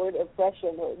using the word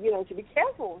oppression, or to be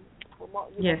careful. For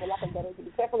lack of better, to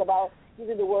be careful about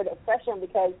using the word oppression,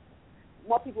 because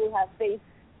more people have faced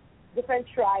different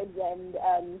tribes and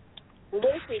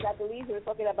races. I believe we were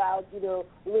talking about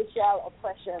racial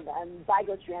oppression and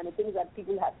bigotry and the things that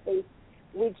people have faced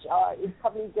which is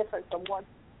probably different from what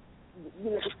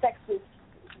the sexist,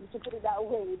 to put it that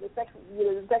way, the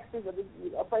sexist or the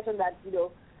oppression that the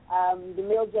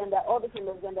male gender or the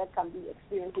female gender can be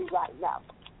experiencing right now,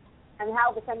 and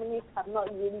how the feminists have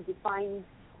not really defined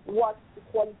what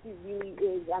equality really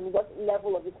is and what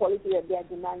level of equality that they are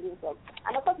demanding from.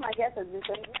 And of course, my guest has been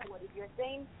saying, if you're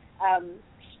saying,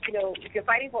 if you're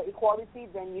fighting for equality,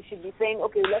 then you should be saying,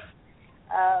 okay,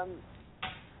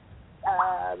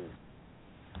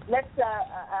 let's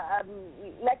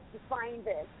define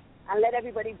this and let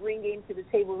everybody bring in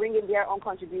their own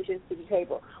contributions to the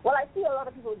table. Well, I see a lot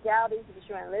of people dialed into the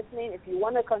show and listening. If you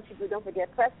want to contribute, don't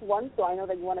forget, press 1, so I know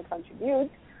that you want to contribute.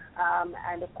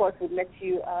 And of course, we'll let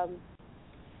you,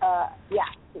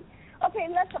 see. Okay,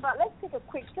 let's take a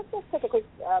quick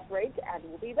break, and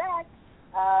we'll be back.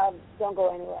 Don't go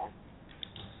anywhere.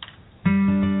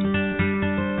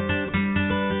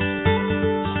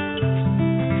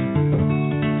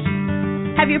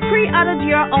 Have you pre-ordered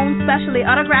your own specially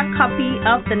autographed copy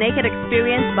of The Naked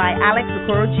Experience by Alex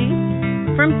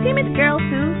OKOROJI? From timid girl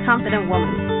to confident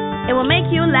woman. It will make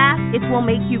you laugh, it will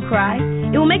make you cry,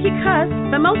 it will make you cuss,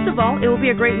 but most of all, it will be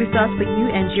a great resource for you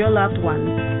and your loved ones.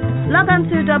 Log on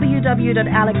to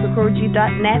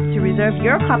www.alexokoroji.net to reserve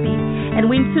your copy and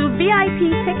win 2 VIP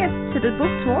tickets to the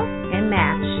book tour and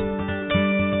match.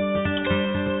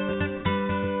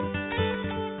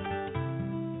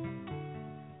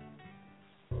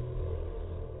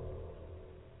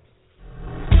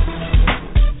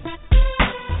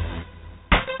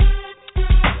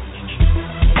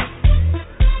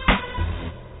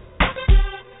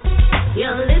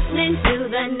 You're listening to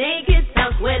The Naked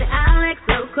Talk with Alex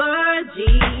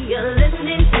OKOROJI. You're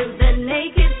listening to The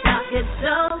Naked Talk. It's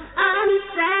so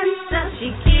uncensored.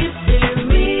 She keeps it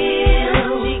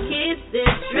real. She keeps it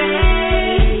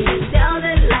straight. She tells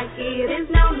it like it is,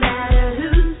 no matter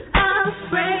who's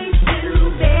afraid to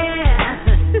bear.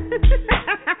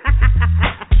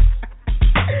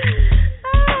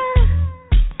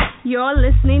 You're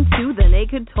listening to The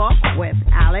Naked Talk with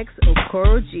Alex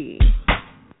OKOROJI.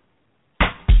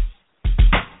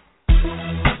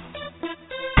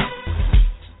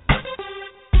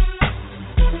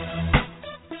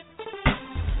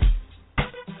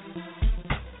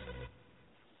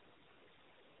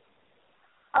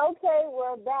 Okay,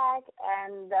 we're back,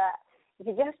 and if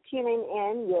you're just tuning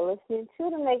in, you're listening to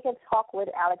The Naked Talk with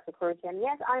Alex OKOROJI. And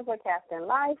yes, I'm broadcasting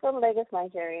live from Lagos,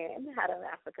 Nigeria, in the heart of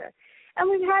Africa. And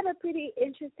we've had a pretty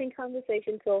interesting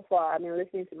conversation so far. I mean,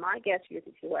 listening to my guest,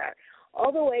 Jyoti Tiwari,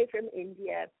 all the way from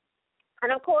India.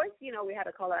 And of course, we had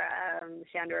a caller,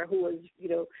 Chandra, who was,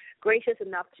 gracious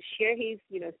enough to share his,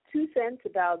 2 cents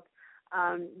about,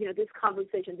 this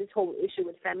conversation, this whole issue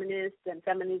with feminists and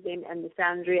feminism and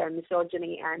misandry and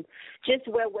misogyny and just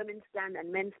where women stand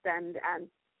and men stand and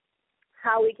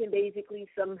how we can basically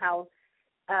somehow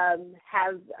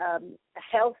have a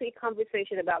healthy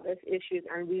conversation about these issues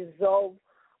and resolve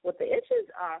what the issues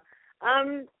are.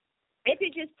 If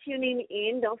you're just tuning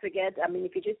in, don't forget,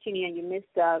 if you're just tuning in and you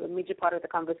missed a major part of the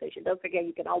conversation, don't forget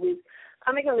you can always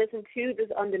come back and listen to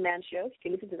this on-demand show. You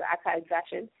can listen to the archived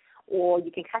version, or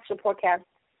you can catch the podcast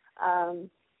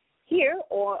here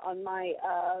or on my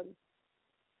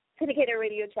syndicated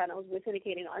radio channels. We're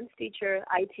syndicating on Stitcher,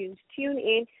 iTunes,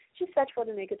 TuneIn. Just search for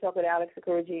The Naked Talk with Alex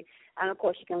OKOROJI. And, of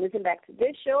course, you can listen back to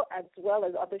this show as well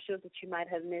as other shows that you might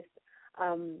have missed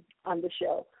on the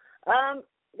show.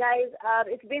 Guys,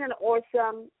 it's been an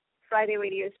awesome Friday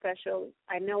Radio special.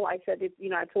 I know I said it,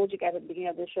 I told you guys at the beginning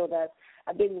of the show that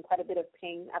I've been in quite a bit of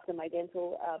pain after my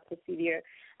dental procedure.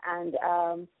 And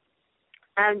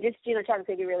I'm just, trying to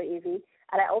take it really easy.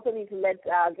 And I also need to let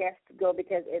guests go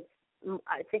because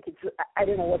I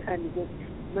don't know what time it is.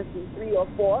 It must be 3 or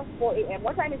 4 a.m.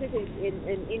 What time is it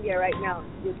in India right now?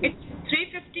 It's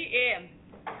 3:50 a.m.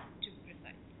 to be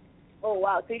precise. Oh,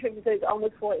 wow, 3:50, so it's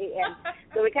almost 4 a.m.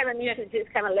 So we kind of need to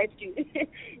just kind of let you,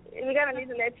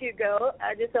 go,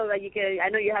 just so that you can, I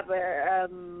know you have a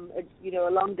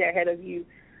long day ahead of you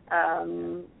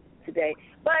today.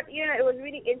 But, it was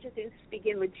really interesting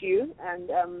speaking with you and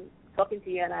talking to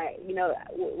you, and we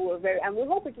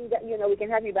hope we can get, we can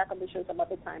have you back on the show some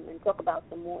other time and talk about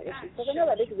some more issues. Because I know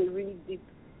that this is a really deep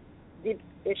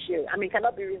issue.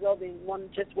 Cannot be resolved in one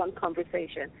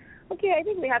conversation. Okay, I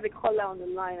think we have a caller on the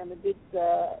line. I'm a bit,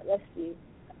 let's see.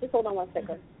 Just hold on 1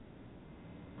 second.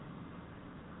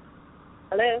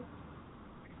 Hello?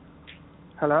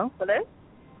 Hello? Hello?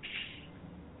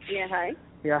 Yeah, hi.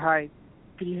 Yeah, hi.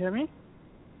 Can you hear me?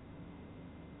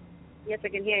 Yes, I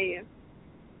can hear you.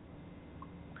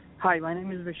 Hi, my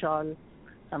name is Vishal.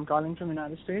 I'm calling from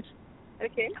United States.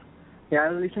 Okay. Yeah, I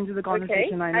was listening to the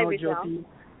conversation. Okay. I know Hi, Jyoti.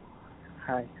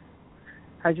 Hi.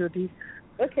 Hi, Jyoti.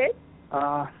 Okay.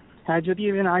 Hi, Jyoti.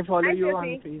 Even I follow Hi, you Jyoti.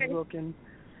 on Facebook and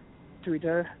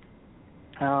Twitter.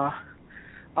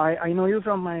 I know you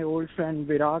from my old friend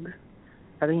Virag.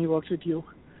 I think he works with you,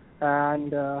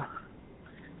 and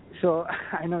so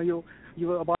I know you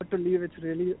were about to leave. It's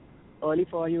really early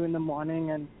for you in the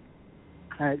morning, and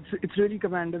it's really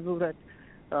commendable that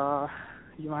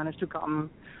you managed to come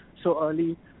so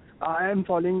early. I am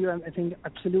following you, and I think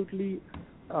absolutely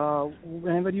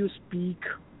whenever you speak,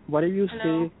 whatever you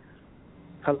say.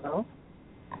 Hello.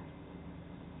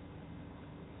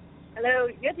 Hello,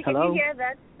 Yoti, can you hear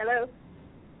that? Hello.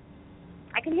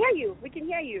 I can hear you. We can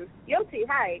hear you. Yoti,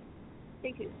 hi.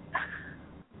 Thank you.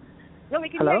 No, we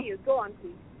can hear you. Go on,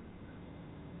 please.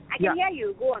 I can hear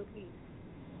you. Go on, please.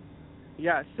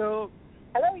 Yeah. So.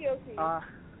 Hello, Yoti.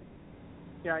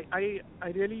 I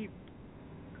really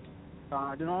do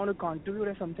not want to contribute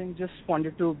or something. Just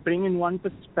wanted to bring in one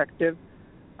perspective.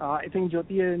 I think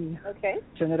Jyoti and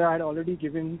Chandra had already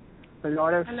given a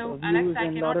lot of views Alex,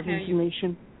 and a lot of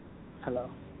information. Hello.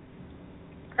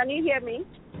 Can you hear me?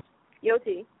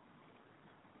 Yoti.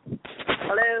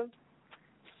 Hello.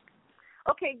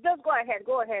 Okay, just go ahead.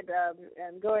 Go ahead.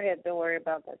 Go ahead. Don't worry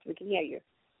about that. We can hear you.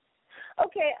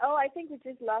 Okay. Oh, I think we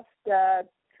just lost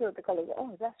two of the callers.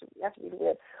 Oh, that's really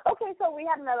weird. Okay, so we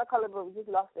had another caller, but we just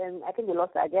lost, and I think we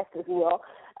lost our guest as well.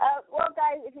 Well,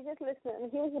 guys, if you just listen,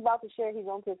 he was about to share his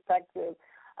own perspective.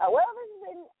 Well,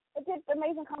 this has been a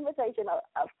amazing conversation.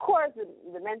 Of course,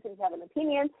 the men seem to have an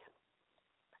opinion.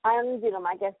 And,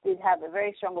 my guest did have a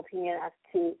very strong opinion as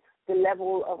to the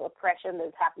level of oppression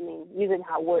that's happening using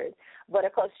her words. But,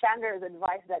 of course, Chandra has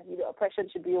advised that, oppression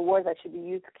should be a word that should be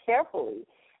used carefully,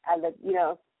 and that,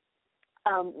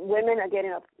 women are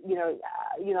getting,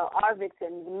 are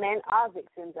victims, men are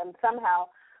victims, and somehow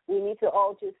we need to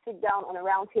all just sit down on a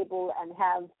round table and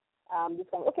have this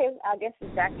one. Okay, I guess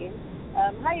she's back in.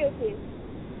 Hi, Yoti.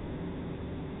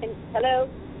 Hello?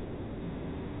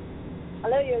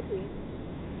 Hello, Yoti.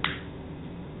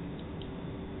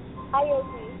 Hi,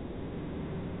 Yoti.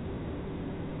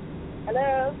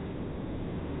 Hello?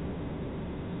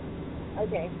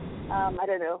 Okay. I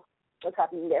don't know what's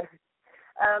happening there.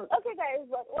 Okay, guys.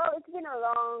 Well, it's been a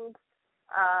long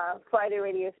Friday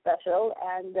Radio special,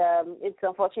 and it's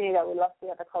unfortunate that we lost the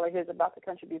other caller who's about to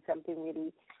contribute something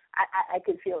really. I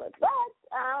could feel it. But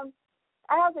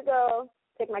I have to go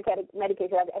take my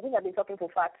medication. I think I've been talking for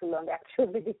far too long,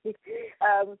 actually.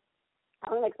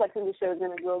 I'm not expecting the show is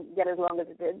going to get as long as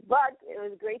it did, but it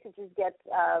was great to just get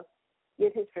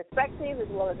his perspective as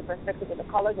well as the perspective of the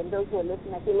callers and those who are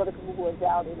listening. I see a lot of people who are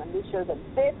dialed in on this show that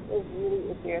this is really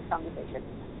a serious conversation.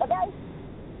 But guys,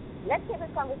 let's get this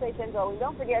conversation going.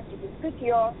 Don't forget, you can tweet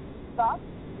your thoughts.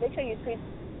 Make sure you tweet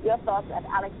your thoughts at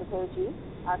Alex OKOROJI.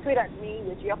 Tweet at me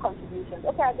with your contributions.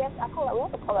 Okay, I guess we have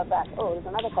a caller back. Oh, there's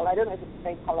another caller. I don't know if it's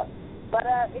the same caller. But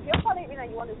if you're calling in and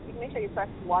you want to speak, make sure you press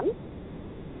 1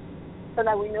 so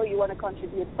that we know you want to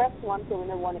contribute. Press 1 so we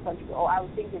know you want to contribute. Oh, I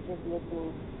would think you're just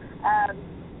listening.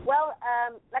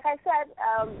 Like I said,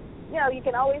 you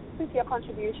can always tweet your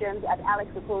contributions at Alex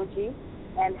OKOROJI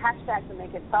and hashtag to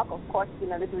make it talk. Of course, this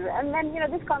is, and then,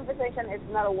 this conversation is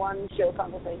not a one-show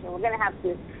conversation. We're going to have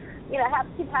to,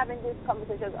 keep having these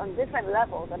conversations on different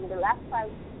levels. I mean, the last time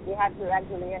we had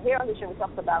actually here on the show, we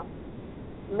talked about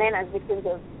men as victims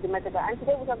of domestic violence. And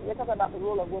today we're talking about the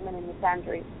role of women in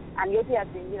misandry. And Yoti has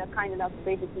been, kind enough to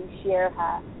basically share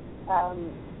her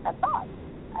thoughts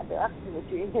at the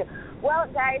activity. Well,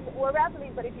 guys, we're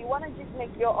rapidly, but if you want to just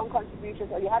make your own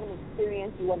contributions or you have an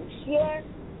experience you want to share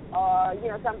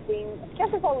or, something,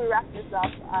 just before we wrap this up,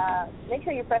 make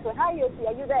sure you press 1. Hi, Yoti,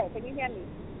 are you there? Can you hear me?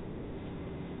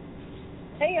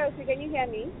 Hey, Yoti, can you hear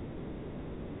me?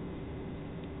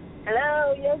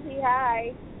 Hello, Yoti,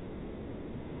 hi.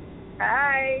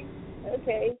 Hi.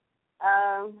 Okay.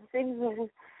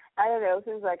 I don't know,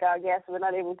 seems like our guests were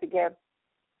not able to get.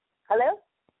 Hello?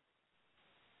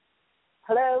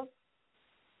 Hello?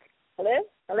 Hello?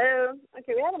 Hello?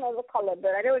 Okay, we have another caller,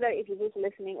 but I don't know if you're just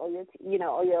listening or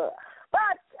you're.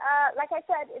 But like I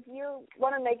said, if you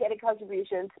want to make any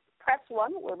contributions, press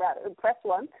 1. We're about to press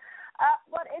 1.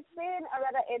 But it's been a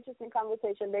rather interesting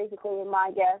conversation, basically, with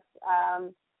my guests,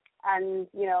 and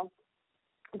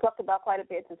we talked about quite a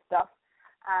bit of stuff,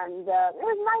 and it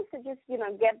was nice to just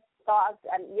get thoughts,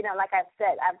 and like I've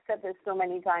said this so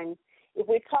many times. If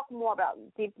we talk more about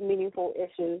deep, meaningful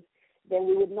issues, then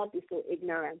we would not be so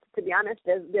ignorant. To be honest,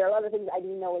 there are a lot of things I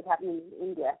didn't know was happening in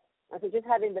India. And so just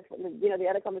having the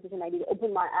other conversation I did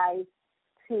opened my eyes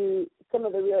to some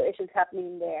of the real issues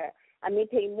happening there and me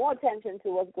paying more attention to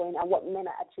what's going on, what men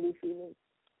are actually feeling.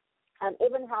 And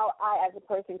even how I as a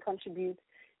person contribute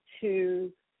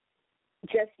to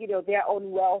just, their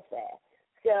own welfare.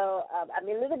 So I'm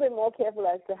a little bit more careful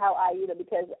as to how I,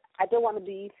 because I don't want to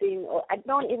be seen, or I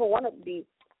don't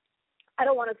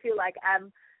want to feel like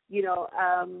I'm,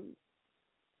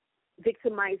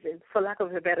 victimizing, for lack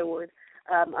of a better word,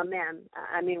 a man.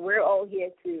 I mean, we're all here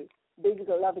to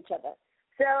basically love each other.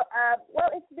 So,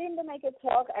 it's been the Naked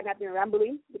Talk, and I've been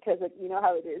rambling because you know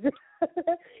how it is.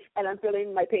 And I'm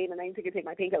feeling my pain, and I need to take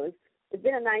my painkillers. It's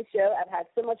been a nice show. I've had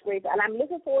so much great, and I'm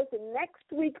looking forward to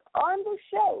next week on the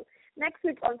show. Next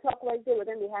week on Talk Wednesday, we're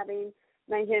going to be having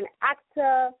Nigerian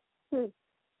actor,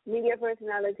 media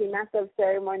personality, master of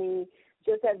ceremony,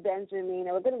 Joseph Benjamin,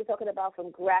 and we're going to be talking about from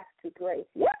grass to grace.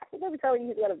 Yes, we're going to be telling you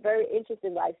he's got a very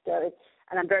interesting life story,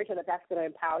 and I'm very sure that that's going to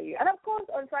empower you. And, of course,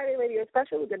 on Friday Radio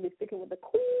Special, we're going to be speaking with the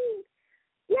queen.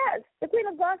 Yes, the queen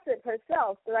of gossip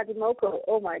herself, Sarah Moko.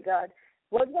 Oh, my God.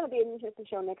 Well, it's going to be an interesting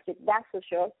show next week, that's for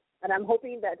sure. And I'm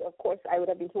hoping that, of course, I would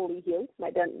have been totally healed.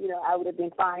 I would have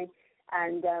been fine.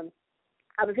 And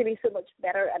I'll be feeling so much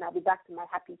better, and I'll be back to my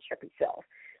happy, chirpy self.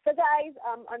 So, guys,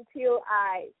 until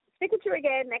I speak with you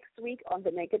again next week on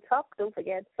The Naked Talk, don't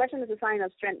forget, expression is a sign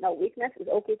of strength, not weakness. It's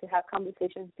okay to have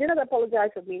conversations. Do not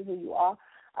apologize for being who you are.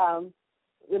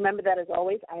 Remember that, as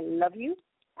always, I love you.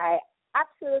 I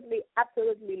absolutely,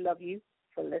 absolutely love you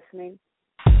for listening.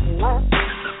 Mwah.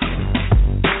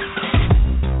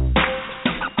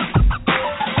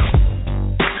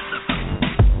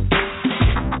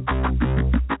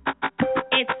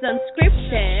 It's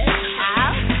unscripted,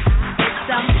 out. It's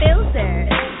unfiltered,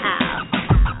 out.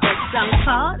 It's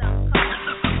uncaught,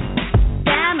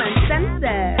 damn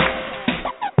uncensored.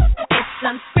 It's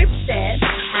unscripted,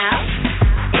 out.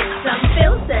 It's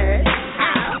unfiltered,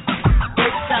 out.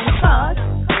 It's uncaught,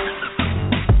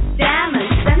 damn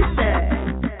uncensored.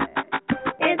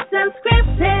 It's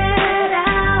unscripted,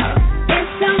 out.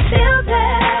 It's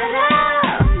unfiltered,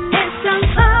 out. It's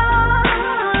uncaught,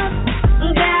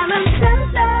 damn uncensored.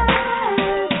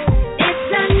 It's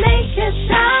the Naked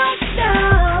Talk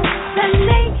Show. The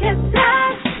Naked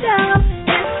Talk Show.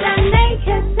 It's the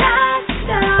Naked Talk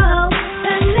Show.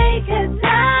 The Naked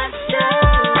Talk Show.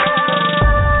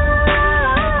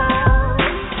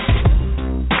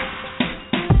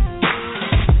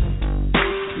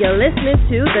 You're listening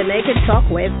to The Naked Talk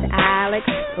with